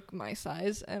that was like my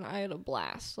size and I had a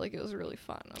blast. Like it was really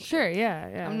fun. Sure, like,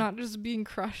 yeah. I'm not just being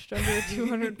crushed under a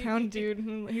 200-pound dude.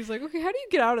 And he's like, okay, how do you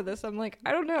get out of this? I'm like,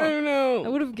 I don't know. I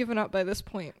would have given up by this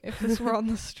point if this were on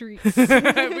the streets.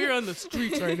 We're on the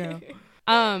streets right now.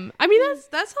 I mean,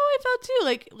 that's how I felt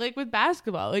too. Like with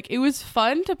basketball, like it was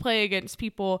fun to play against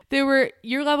people that were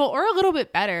your level or a little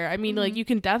bit better. I mean, like you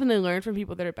can definitely learn from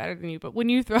people that are better than you. But when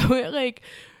you throw it like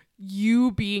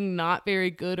you being not very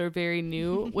good or very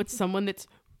new with someone that's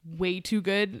way too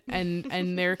good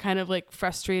and they're kind of like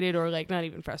frustrated or like not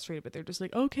even frustrated, but they're just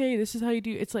like, okay, this is how you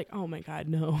do. It's like, oh my God,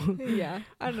 no. Yeah,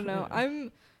 I don't know.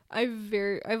 I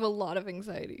have a lot of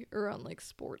anxiety around like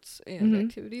sports and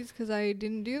activities because I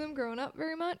didn't do them growing up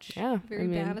very much. Yeah,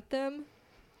 bad at them.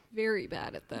 Very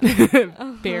bad at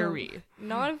them. Very.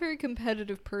 Not a very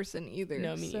competitive person either.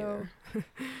 No, me either.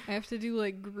 I have to do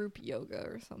like group yoga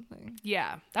or something.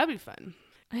 Yeah, that'd be fun.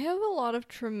 I have a lot of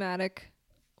traumatic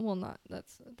well, not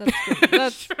that's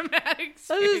dramatic.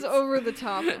 That is over the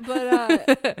top.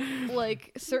 But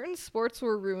like certain sports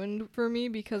were ruined for me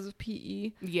because of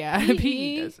PE. Yeah,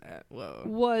 PE does that. Whoa.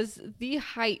 Was the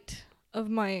height of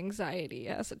my anxiety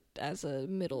as a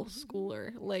middle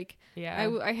schooler. Like, yeah,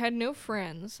 I had no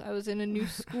friends. I was in a new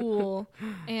school,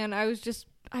 and I'm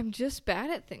just bad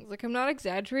at things. Like, I'm not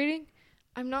exaggerating.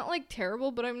 I'm not like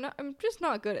terrible, but I'm just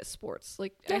not good at sports.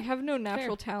 Like, yeah, I have no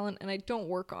natural talent, and I don't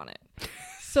work on it.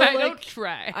 So I don't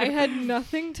try. I had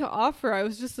nothing to offer. I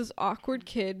was just this awkward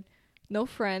kid, no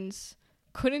friends,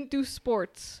 couldn't do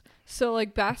sports. So,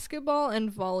 like, basketball and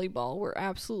volleyball were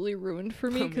absolutely ruined for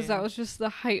me because that was just the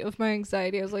height of my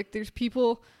anxiety. I was like, there's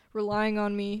people relying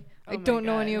on me. I don't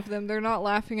know any of them. They're not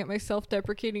laughing at my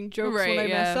self-deprecating jokes when I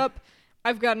mess up.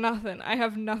 I've got nothing. I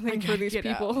have nothing for these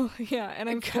people. Yeah, and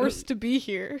I'm forced to be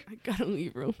here. I gotta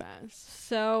leave real fast.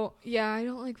 So, yeah, I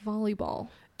don't like volleyball.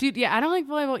 Dude, yeah, I don't like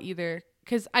volleyball either.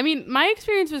 Because, I mean, my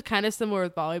experience was kind of similar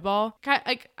with volleyball.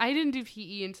 Like, I didn't do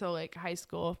PE until, like, high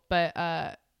school. But,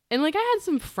 and, like, I had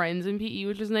some friends in PE,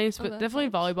 which was nice. But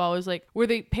definitely volleyball was, like, where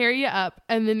they pair you up.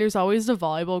 And then there's always the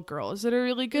volleyball girls that are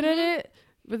really good at it.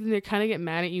 But then they kind of get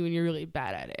mad at you when you're really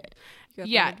bad at it.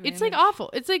 Yeah, it's like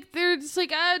awful. It's like they're just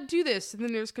like, do this, and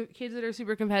then there's kids that are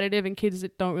super competitive and kids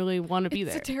that don't really want to be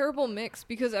there. It's a terrible mix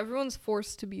because everyone's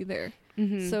forced to be there.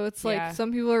 So it's like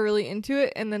some people are really into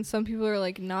it, and then some people are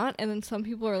like not, and then some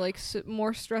people are like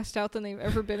more stressed out than they've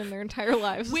ever been in their entire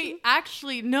lives. Wait,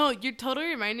 actually, no, you're totally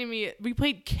reminding me. We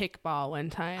played kickball one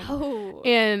time.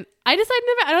 And I don't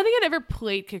think I'd ever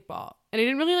played kickball, and I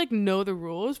didn't really like know the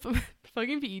rules, but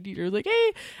fucking PE teacher was like,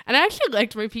 hey, and I actually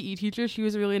liked my PE teacher. She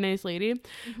was a really nice lady.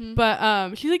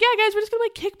 But she's like, yeah, guys, we're just gonna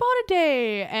play kickball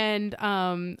today. And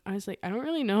I was like, I don't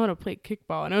really know how to play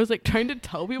kickball. And I was like trying to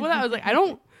tell people that. I was like, I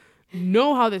don't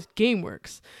know how this game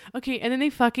works. Okay, and then they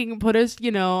fucking put us,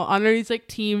 on these like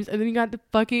teams, and then you got the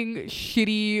fucking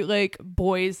shitty like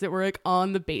boys that were like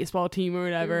on the baseball team or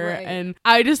whatever. Right. And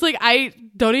I just like, I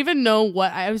don't even know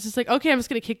what, I was just like, okay, I'm just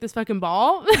gonna kick this fucking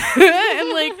ball. And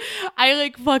like I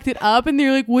like fucked it up, and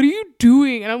they're like, what are you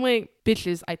doing? And I'm like,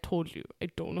 bitches, I told you I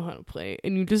don't know how to play,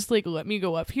 and you just like let me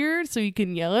go up here so you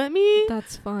can yell at me.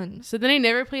 That's fun. So then I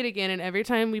never played again, and every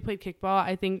time we played kickball,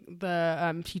 I think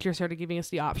the teacher started giving us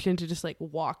the option to just like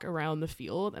walk around the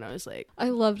field, and I was like, I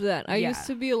loved that. I used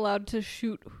to be allowed to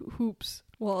shoot hoops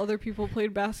while other people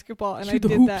played basketball, and I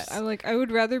did that. I'm like, I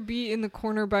would rather be in the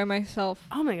corner by myself.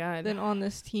 Oh my god, than on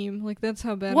this team. Like, that's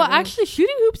how bad. Well, actually,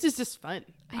 shooting hoops is just fun.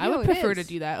 I would prefer to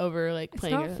do that over like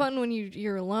playing. It's not fun when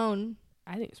you're alone.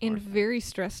 I think it's and fun. Very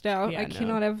stressed out. I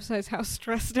cannot emphasize how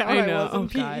stressed out I was in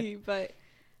PE, but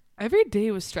every day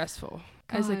was stressful.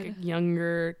 As like a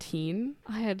younger teen,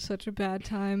 I had such a bad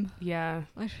time. Yeah.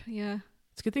 Yeah.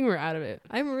 It's a good thing we're out of it.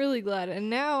 I'm really glad. And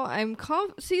now I'm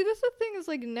see, that's the thing is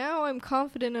like now I'm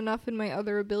confident enough in my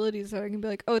other abilities that I can be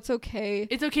like, oh, it's okay.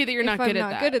 It's okay that you're not good at that. If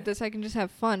I'm not good at this, I can just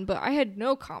have fun. But I had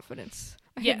no confidence.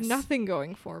 I had nothing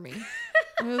going for me.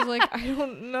 I was like, I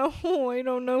don't know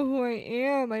who I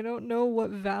am. I don't know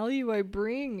what value I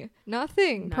bring.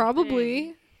 Nothing.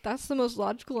 Probably. That's the most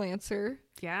logical answer.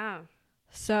 Yeah.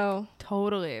 So.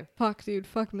 Totally. Fuck, dude.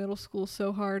 Fuck middle school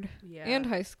so hard. Yeah. And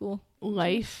high school.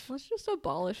 Life. Let's just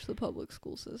abolish the public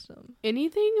school system.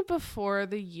 Anything before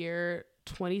the year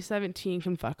 2017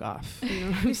 can fuck off. You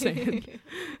know what I'm saying?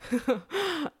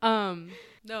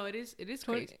 No, it is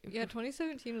crazy. Yeah,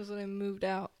 2017 was when I moved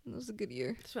out. It was a good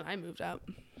year. That's when I moved out.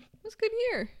 It was a good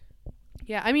year.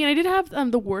 Yeah, I mean, I did have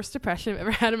the worst depression I've ever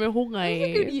had in my whole life. It was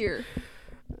a good year.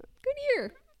 Good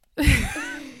year.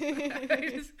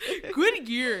 Good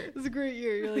year. It was a great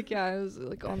year. You're like, yeah, I was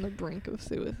like on the brink of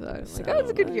suicide. I'm like, oh, it was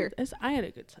a good year. I had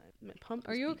a good time. My pump.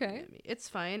 Are you okay? It's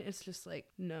fine. It's just like,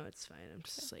 no, it's fine. I'm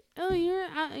just like, oh,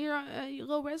 you're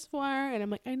low reservoir, and I'm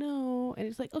like, I know, and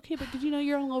it's like, okay, but did you know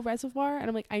you're on low reservoir? And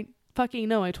I'm like, I fucking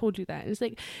know, I told you that. And it's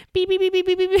like, beep beep beep beep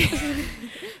beep beep.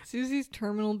 Susie's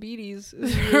terminal beaties.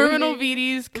 Terminal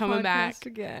beaties coming back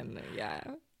again. Yeah.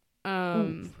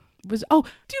 We haven't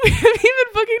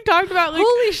even fucking talked about like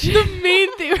holy shit. The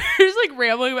main thing. We're just like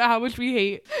rambling about how much we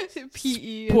hate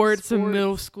PE sports in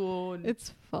middle school.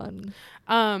 It's fun.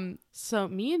 So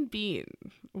me and Bean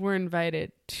were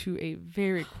invited to a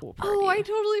very cool party. Oh, I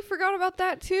totally forgot about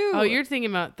that too. Oh, you're thinking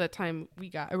about the time we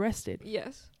got arrested.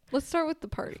 Yes. Let's start with the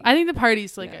party. I think the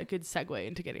party's like a good segue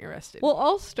into getting arrested. Well,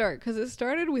 I'll start because it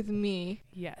started with me.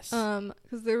 Yes.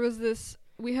 Because there was this.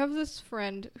 We have this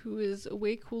friend who is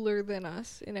way cooler than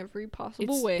us in every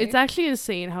possible way. It's actually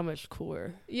insane how much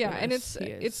cooler. Yeah, and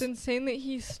it's insane that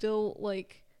he's still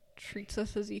like treats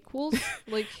us as equals.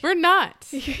 Like we're not.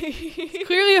 It's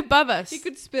clearly above us. He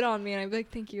could spit on me and I'd be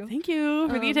like, thank you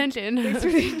for the attention. Thanks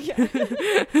for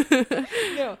the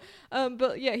no,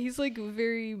 but yeah, he's like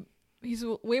he's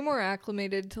way more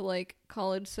acclimated to like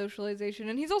college socialization,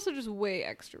 and he's also just way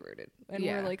extroverted, and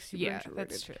we're like super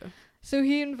introverted. That's true. So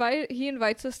he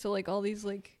invites us to like all these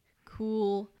like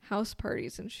cool house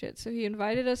parties and shit. So he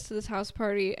invited us to this house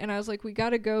party, and I was like, we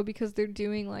gotta go because they're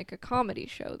doing like a comedy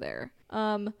show there.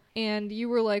 And you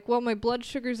were like, well, my blood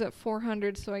sugar's at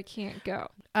 400, so I can't go.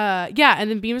 Yeah, and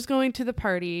then Beam was going to the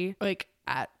party like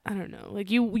at, I don't know,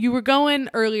 like you were going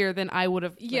earlier than I would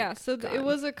have. Yeah, so it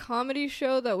was a comedy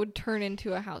show that would turn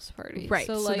into a house party. Right.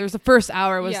 So like, there's the first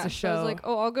hour was the show. So I was like,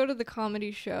 oh, I'll go to the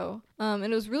comedy show. And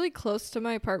it was really close to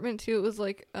my apartment too. It was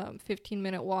like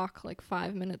 15-minute walk, like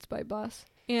 5 minutes by bus.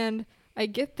 And I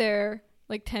get there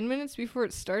like 10 minutes before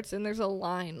it starts, and there's a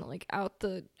line like out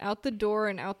the door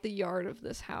and out the yard of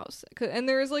this house, and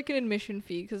there is like an admission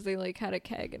fee because they like had a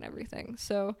keg and everything.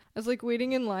 So I was like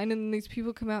waiting in line, and then these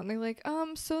people come out and they're like,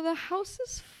 so the house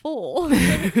is full.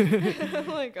 I'm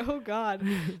like, oh god.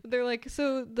 They're like,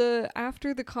 so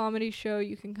after the comedy show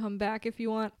you can come back if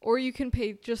you want, or you can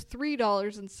pay just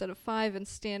 $3 instead of $5 and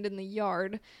stand in the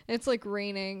yard. And it's like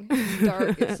raining, it's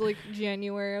dark, it's like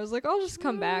January. I was like, I'll just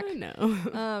come back. No.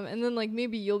 And then like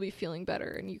maybe you'll be feeling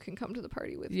better and you can come to the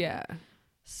party with me. Yeah.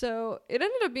 So it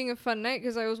ended up being a fun night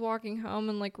because I was walking home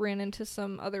and like ran into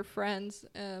some other friends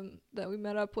that we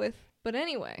met up with. But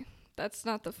anyway, that's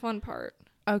not the fun part.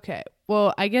 Okay.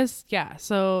 Well, I guess, yeah.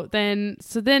 So then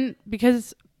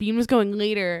because Beam was going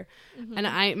later,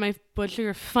 and my blood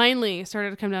sugar finally started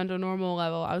to come down to a normal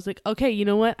level, I was like, okay, you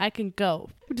know what? I can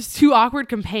go. We're just two awkward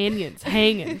companions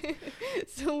hanging.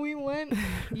 So we went,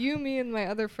 you, me, and my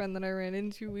other friend that I ran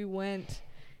into, we went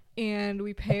and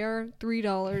we pay our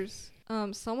 $3.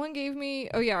 Someone gave me,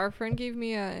 our friend gave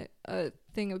me a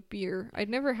thing of beer. I'd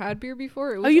never had beer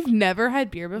before. You've never had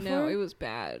beer before? No, it was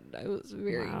bad. It was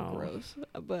very gross.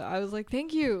 But I was like,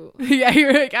 thank you. Yeah,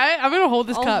 you're like, I'm going to hold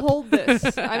this cup. I'll hold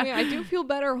this. I mean, I do feel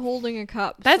better holding a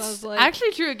cup. That's so like,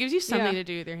 actually true. It gives you something to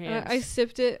do with your hands. I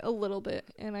sipped it a little bit,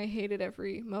 and I hated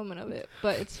every moment of it,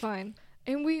 but it's fine.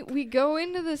 And we go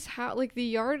into this house, like the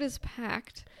yard is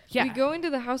packed. Yeah. We go into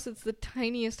the house. It's the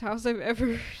tiniest house I've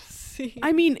ever seen.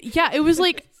 I mean, yeah, it was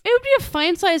like, it would be a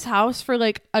fine size house for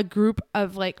like a group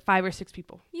of like 5 or 6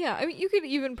 people. Yeah, I mean, you could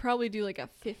even probably do like a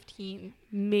 15.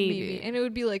 Maybe. And it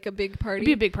would be like a big party. It'd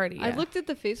be a big party, yeah. I looked at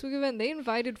the Facebook event. They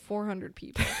invited 400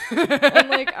 people. And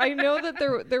like, I know that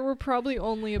there were probably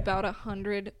only about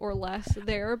 100 or less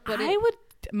there, but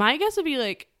my guess would be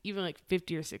like even like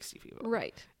 50 or 60 people.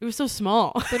 Right. It was so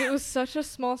small. But it was such a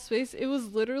small space. It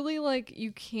was literally like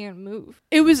you can't move.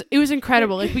 It was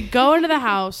incredible. Like we go into the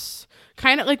house,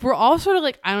 kind of like we're all sort of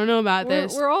like, I don't know about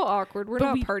this. We're all awkward. We're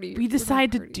not party. We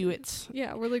decide to do it.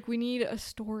 Yeah, we're like, we need a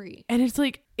story. And it's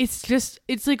like,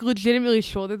 it's like legitimately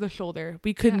shoulder to shoulder.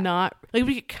 We could not, like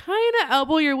we could kind of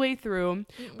elbow your way through.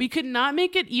 We could not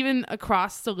make it even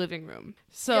across the living room.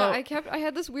 So yeah, I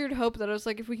had this weird hope that I was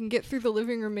like, if we can get through the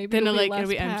living room, maybe it'll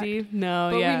be empty. No,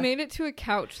 but we made it to a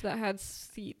couch that had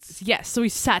seats. Yes, so we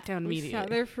sat down immediately. We sat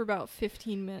there for about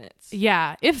 15 minutes.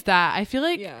 Yeah, if that. I feel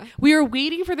like we were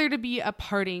waiting for there to be a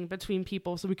parting between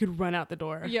people so we could run out the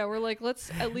door. Yeah, we're like, let's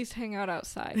at least hang out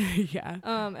outside. Yeah.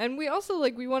 And we also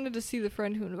like, we wanted to see the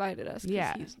friend who invited us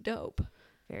because he's dope.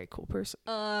 Very cool person.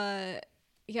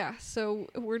 Yeah, so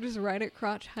we're just right at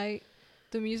crotch height.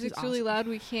 The music's really loud.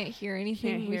 We can't hear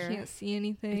anything. We can't see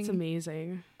anything. It's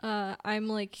amazing. I'm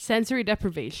like... Sensory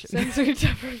deprivation.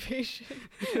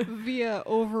 Via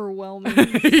overwhelming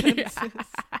senses.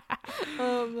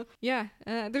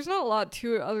 There's not a lot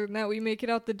to it other than that. We make it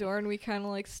out the door and we kind of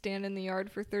like stand in the yard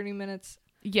for 30 minutes.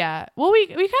 Yeah. Well, we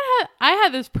kind of I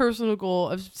had this personal goal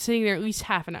of sitting there at least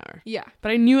half an hour. Yeah.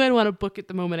 But I knew I'd want to book it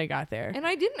the moment I got there. And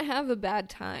I didn't have a bad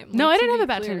time. No, I didn't have a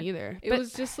bad time either. It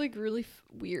was just like really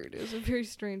weird. It was a very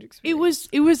strange experience.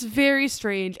 It was very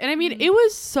strange. And I mean, it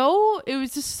was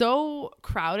just so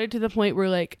crowded to the point where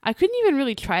like I couldn't even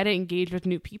really try to engage with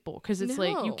new people because it's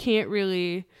like you can't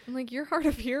really. I'm like, you're hard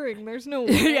of hearing. There's no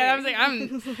way. Yeah, I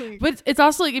was like, but it's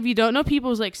also like if you don't know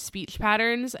people's like speech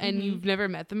patterns and you've never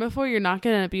met them before, you're not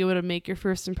gonna be able to make your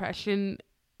first impression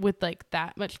with like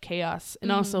that much chaos.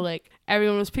 And also like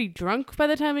everyone was pretty drunk by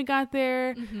the time we got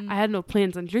there. I had no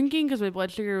plans on drinking because my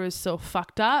blood sugar was so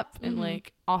fucked up and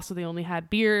like also they only had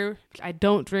beer. I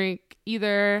don't drink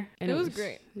either. And it was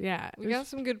great. Yeah. We got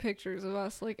some good pictures of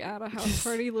us like at a house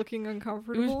party looking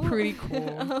uncomfortable. It was pretty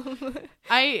cool.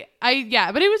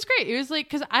 Yeah, but it was great. It was like,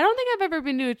 because I don't think I've ever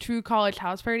been to a true college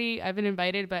house party. I've been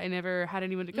invited, but I never had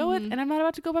anyone to go with, and I'm not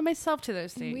about to go by myself to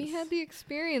those things. We had the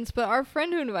experience, but our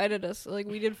friend who invited us, like,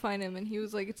 we did find him, and he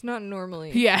was like, it's not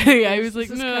normally. Yeah, he was like,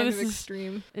 no, this is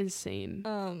extreme.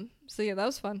 Insane. So yeah, that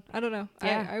was fun. I don't know.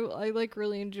 Yeah. I like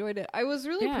really enjoyed it. I was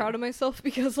really proud of myself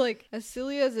because, like, as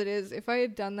silly as it is, if I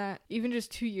had done that even just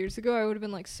 2 years ago, I would have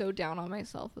been like so down on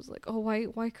myself. I was like, oh,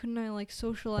 why couldn't I like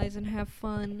socialize and have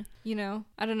fun? You know?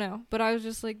 I don't know. But I was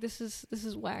just like, this is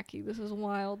wacky. This is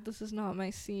wild. This is not my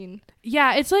scene.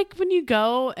 Yeah, it's like when you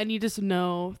go and you just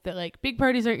know that like big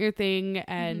parties aren't your thing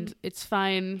and it's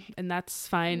fine and that's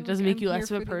fine. It doesn't make you less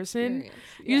of a person.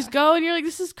 You just go and you're like,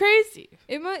 this is crazy.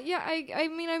 It might, yeah. I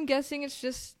mean, I'm guessing it's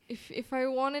just if I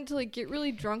wanted to like get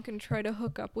really drunk and try to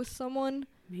hook up with someone,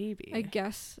 maybe, I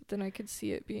guess, then I could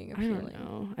see it being appealing. I don't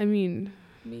know. I mean,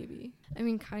 maybe. I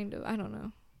mean, kind of. I don't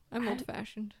know. I'm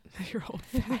old-fashioned. You're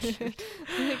old-fashioned.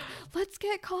 Like, let's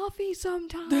get coffee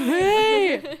sometime.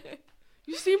 Hey,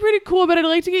 you seem pretty cool, but I'd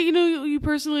like to get you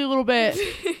personally a little bit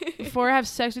before I have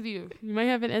sex with you. You might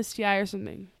have an STI or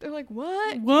something. They're like,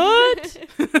 what? What?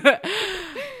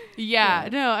 Yeah.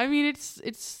 No. I mean,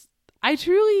 it's. I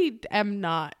truly am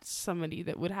not somebody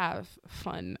that would have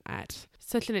fun at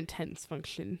such an intense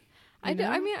function. I mean,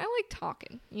 I like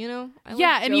talking, you know? I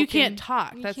yeah, like and you can't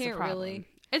talk. That's the problem. Really.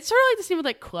 It's sort of like the same with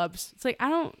like clubs. It's like,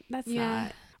 that's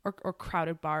not. Or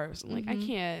crowded bars. I'm like, I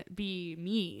can't be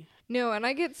me. No, and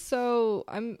I get it's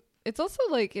also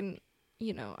like I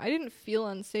didn't feel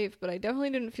unsafe, but I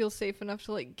definitely didn't feel safe enough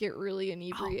to like get really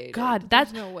inebriated. Oh God,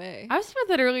 there's no way. I was thinking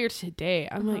about that earlier today.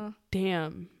 I'm like,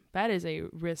 damn. That is a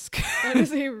risk. That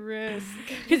is a risk.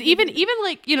 Because even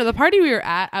like, the party we were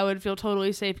at, I would feel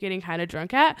totally safe getting kind of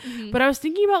drunk at. But I was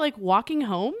thinking about like walking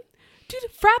home. Dude, a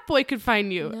frat boy could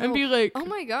find you and be like, oh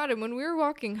my God. And when we were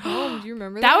walking home, do you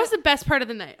remember that? That was the best part of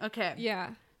the night. Okay. Yeah.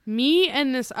 Me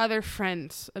and this other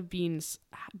friend of Beans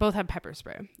both had pepper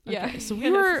spray. Okay. Yeah. So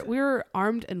we were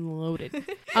armed and loaded.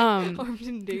 Armed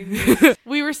and dangerous.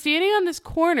 We were standing on this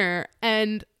corner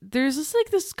and there's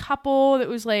this couple that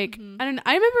was like, I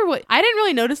remember I didn't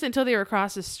really notice it until they were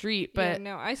across the street, but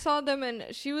no, I saw them and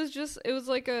she was it was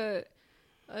like a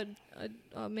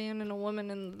man and a woman,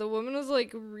 and the woman was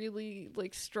like really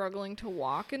like struggling to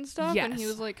walk and stuff, and he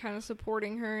was like kind of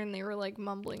supporting her, and they were like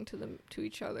mumbling to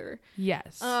each other.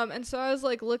 Yes. And so I was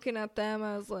like looking at them,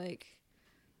 I was like,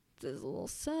 this is a little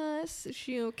sus, is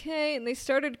she okay? And they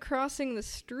started crossing the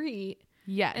street.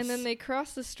 Yes. And then they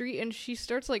cross the street and she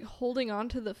starts like holding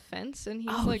onto the fence and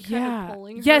he's kind of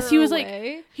pulling her he was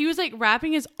away. He was like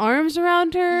wrapping his arms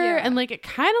around her and like it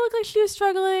kind of looked like she was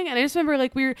struggling. And I just remember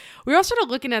like we were all sort of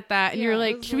looking at that and you were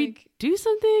like, should we do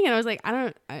something? And I was like,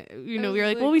 we were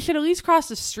like, well, we should at least cross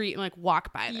the street and like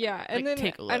walk by them. Yeah. And then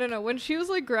take a look. I don't know, when she was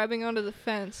like grabbing onto the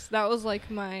fence, that was like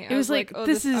I was like, oh, I'm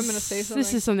gonna say something.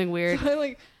 This is something weird.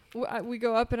 So we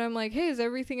go up and I'm like, hey, is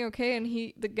everything okay? And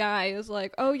the guy is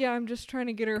like, oh yeah, I'm just trying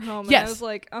to get her home. And I was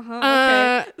like,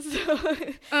 okay.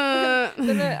 So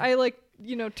then I like,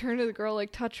 turn to the girl,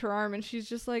 like touch her arm, and she's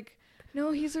just like,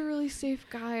 no, he's a really safe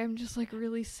guy. I'm just like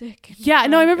really sick. Yeah,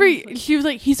 no, I remember she was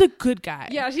like, he's a good guy.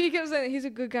 Yeah, she kept saying he's a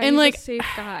good guy. And he's like a safe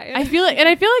guy. I feel like,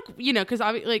 because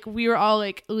like we were all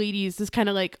like ladies, just kind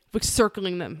of like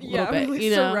circling them a little bit, like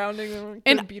surrounding them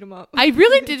and beat them up. I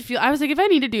really did feel, I was like, if I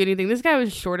need to do anything, this guy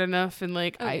was short enough, and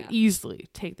like I easily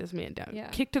take this man down. Yeah.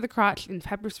 Kick to the crotch and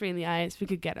pepper spray in the eyes, we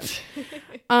could get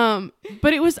him.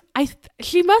 But it was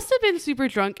she must have been super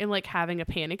drunk and like having a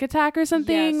panic attack or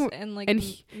something. Yes, and like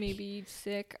maybe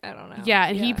sick, I don't know. Yeah,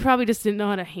 and he probably just didn't know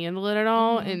how to handle it at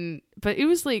all. But it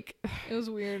was like, it was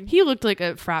weird. He looked like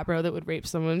a frat bro that would rape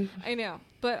someone. I know,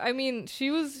 but I mean, she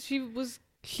was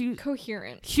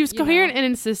coherent. She was coherent and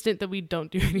insistent that we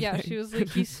don't do anything. Yeah, she was like,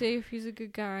 he's safe, he's a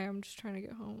good guy, I'm just trying to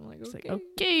get home. I'm like, okay. Like,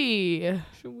 okay.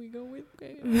 Should we go with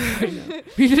him? I know.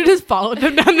 We should have just followed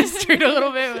them down the street a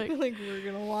little bit. Like we're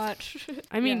gonna watch.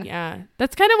 I mean, yeah.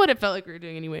 That's kind of what it felt like we were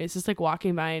doing anyways. Just like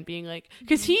walking by and being like,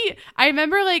 because I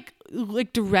remember like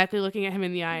directly looking at him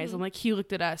in the eyes and like he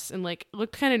looked at us and like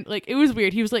looked kind of like, it was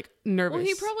weird. He was like nervous. Well,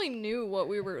 he probably knew what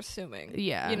we were assuming.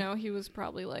 Yeah. He was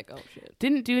probably like, oh shit.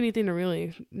 Didn't do anything to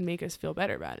really make us feel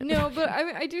better about it. No, but I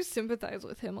mean, I do sympathize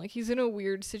with him. Like, he's in a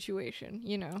weird situation,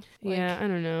 Like, yeah, I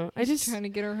don't know. I just trying to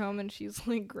get her home and she's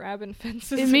like grabbing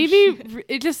fences.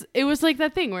 It was like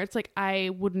that thing where it's like, I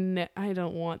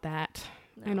don't want that.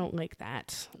 I don't like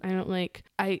that.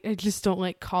 I just don't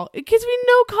like college. Because we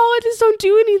know colleges don't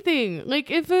do anything.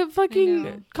 Like, if a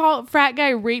fucking frat guy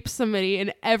rapes somebody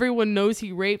and everyone knows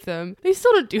he raped them, they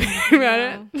still don't do anything about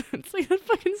it. It's like, that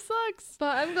fucking sucks.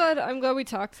 But I'm glad we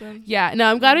talked to them. Yeah, no,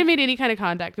 I'm glad we made any kind of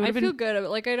contact. I feel good about it.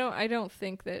 Like, I don't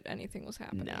think that anything was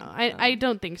happening. No, I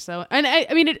don't think so. And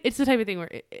I mean, it's the type of thing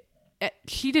where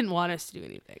she didn't want us to do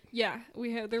anything. Yeah,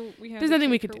 there's nothing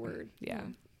we could do. Word. Yeah.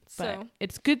 But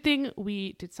it's a good thing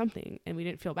we did something and we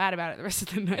didn't feel bad about it the rest of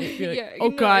the night. Like, yeah, oh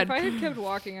God. If I had kept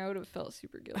walking, I would have felt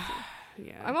super guilty.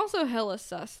 Yeah. I'm also hella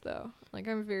sus though. Like,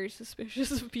 I'm very suspicious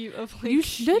of like, you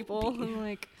should people. be. I'm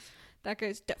like, that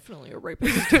guy's definitely a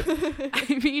rapist.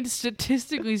 I mean,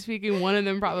 statistically speaking, one of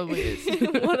them probably is.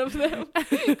 One of them.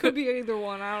 Could be either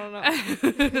one. I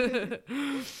don't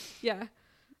know. Yeah.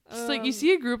 It's like you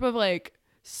see a group of like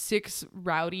 6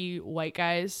 rowdy white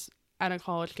guys at a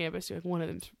college campus. You're like, one of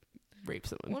them's rape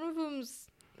someone. One of them's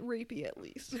rapey at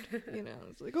least. You know,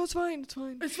 it's like, oh, it's fine.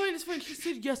 She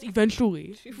said yes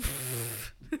eventually.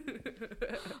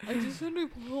 I just had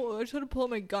to pull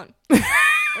out my gun.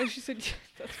 And she said,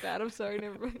 that's bad. I'm sorry.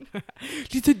 Never mind.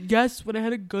 She said yes when I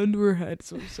had a gun to her head.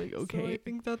 So it's like, okay. So I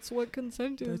think that's what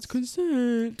consent is. That's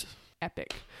consent.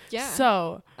 Epic. Yeah.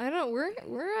 So I don't.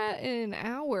 We're at an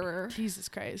hour. Jesus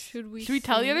Christ. Should we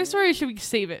tell the other story or should we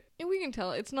save it? Yeah, we can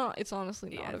tell. It's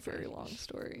honestly not a very long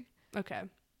story. Okay.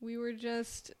 We were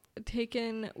just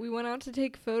we went out to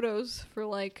take photos for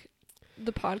like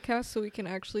the podcast so we can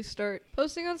actually start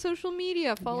posting on social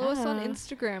media. Follow us on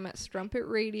Instagram at Strumpet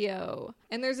Radio.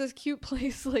 And there's this cute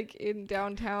place like in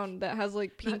downtown that has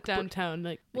like pink. Not downtown,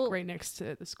 like right next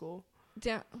to the school.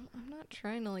 I'm not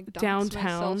trying to like dox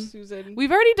downtown myself, Susan.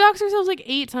 We've already doxed ourselves like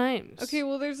 8 times. Okay,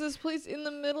 well there's this place in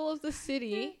the middle of the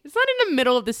city. It's not in the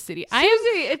middle of the city.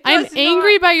 Susie, I'm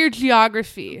angry by your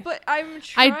geography. But I'm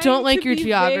trying I don't like to your be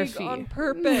geography vague on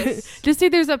purpose. Just say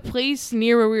there's a place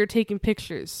near where we were taking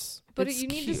pictures. But you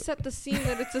need to set the scene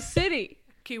that it's a city.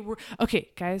 Okay,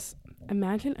 guys.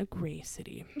 Imagine a gray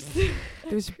city.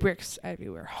 There's bricks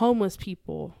everywhere. Homeless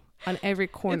people on every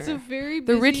corner. It's a very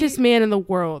busy... The richest man in the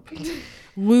world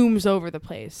looms over the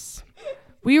place.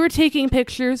 We were taking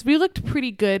pictures. We looked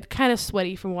pretty good, kind of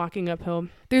sweaty from walking uphill.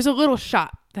 There's a little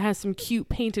shop that has some cute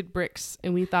painted bricks,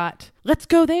 and we thought, let's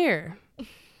go there.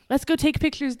 Let's go take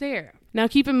pictures there. Now,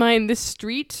 keep in mind, this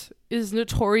street is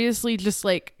notoriously just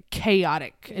like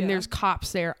chaotic, and there's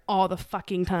cops there all the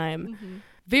fucking time. Mm-hmm.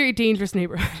 Very dangerous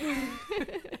neighborhood.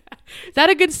 Is that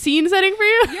a good scene setting for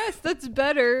you? Yes, that's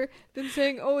better than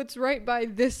saying, oh, it's right by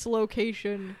this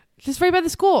location. Just right by the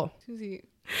school. Susie,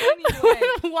 anyway,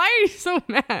 why are you so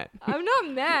mad? I'm not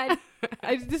mad.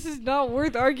 This is not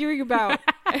worth arguing about.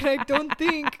 And I don't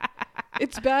think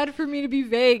it's bad for me to be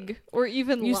vague or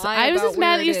even lie I was about just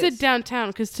mad that you is. said downtown,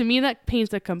 because to me that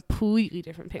paints a completely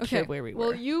different picture of where we were.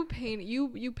 Well, you painted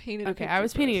a picture. I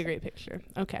was painting a great picture.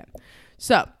 Okay.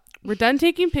 So, we're done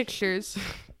taking pictures.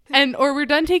 Or we're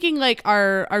done taking like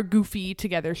our goofy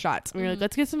together shots. And we're like,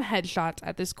 let's get some headshots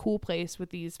at this cool place with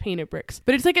these painted bricks.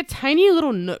 But it's like a tiny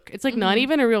little nook. It's like not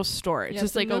even a real store. It's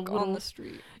just like a little on the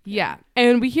street. Yeah.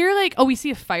 And we hear like, we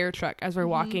see a fire truck as we're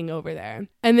walking over there.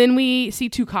 And then we see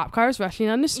 2 cop cars rushing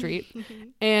down the street.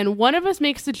 And one of us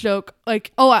makes the joke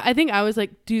like, I think I was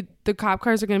like, dude, the cop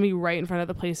cars are going to be right in front of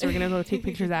the place we're going to go take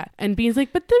pictures at. And Bean's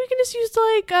like, but then we can just use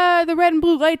like the red and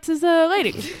blue lights as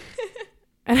lighting.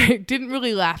 And I didn't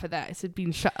really laugh at that. I said,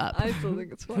 Bean, shut up. I still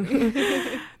think it's funny.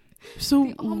 So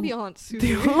the ambiance.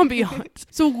 The ambiance.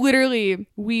 So literally,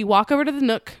 we walk over to the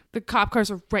Nook. The cop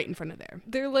cars are right in front of there.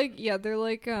 They're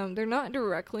not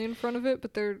directly in front of it,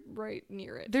 but they're right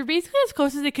near it. They're basically as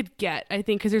close as they could get, I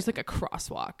think, because there's like a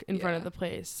crosswalk in front of the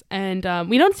place. And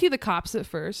we don't see the cops at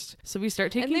first, so we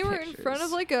start taking pictures. And they were in front of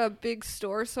like a big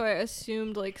store, so I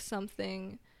assumed like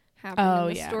something happened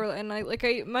in the store, and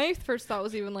my first thought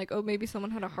was even like, maybe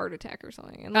someone had a heart attack or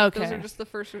something, and like, those are just the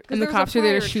first. And the cops are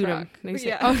there to shoot him. They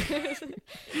say,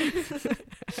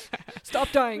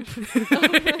 stop dying.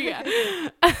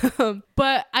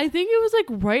 But I think it was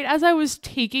like right as I was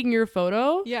taking your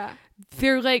photo. Yeah,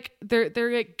 they're like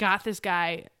got this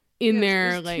guy in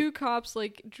there, there's like 2 cops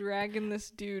like dragging this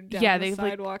dude down the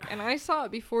sidewalk, and I saw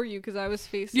it before you because I was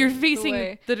facing. You're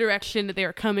facing the direction that they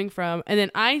were coming from, and then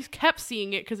I kept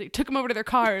seeing it because they took him over to their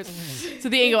cars. So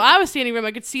the angle I was standing from,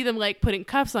 I could see them like putting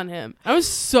cuffs on him. I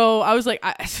was like,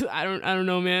 I don't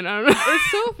know, man. I don't know.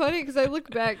 It's so funny because I look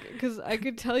back because I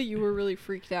could tell you were really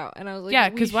freaked out, and I was like, yeah,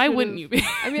 because why wouldn't you be?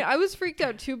 I mean, I was freaked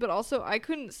out too, but also I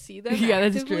couldn't see them. Yeah,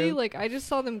 actively. That's true. Like I just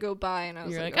saw them go by, and I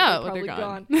was You're like, oh, they're probably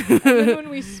gone. And then when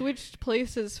we switched switched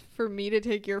places for me to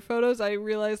take your photos, I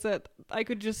realized that I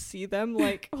could just see them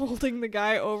like holding the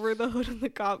guy over the hood of the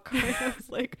cop car. And I was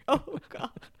like, oh God.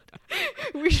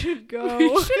 We should go.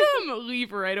 We should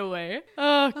leave right away.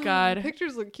 Oh God. The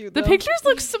pictures look cute though. The pictures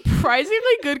look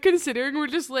surprisingly good considering we're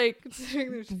just like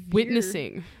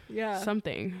witnessing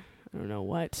something. I don't know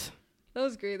what. That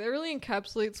was great. That really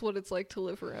encapsulates what it's like to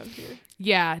live around here.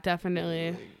 Yeah,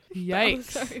 definitely.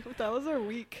 Yikes. That was our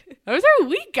week. That was our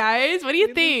week, guys. What do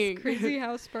you think? Crazy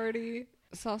house party.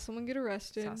 Saw someone get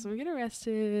arrested.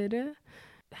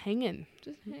 Hanging.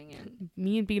 Just hanging.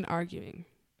 Me and Bean arguing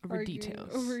over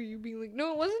details. Over you being like,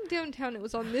 no, it wasn't downtown. It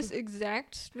was on this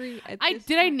exact street.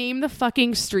 I name the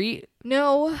fucking street?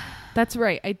 No. That's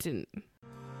right. I didn't.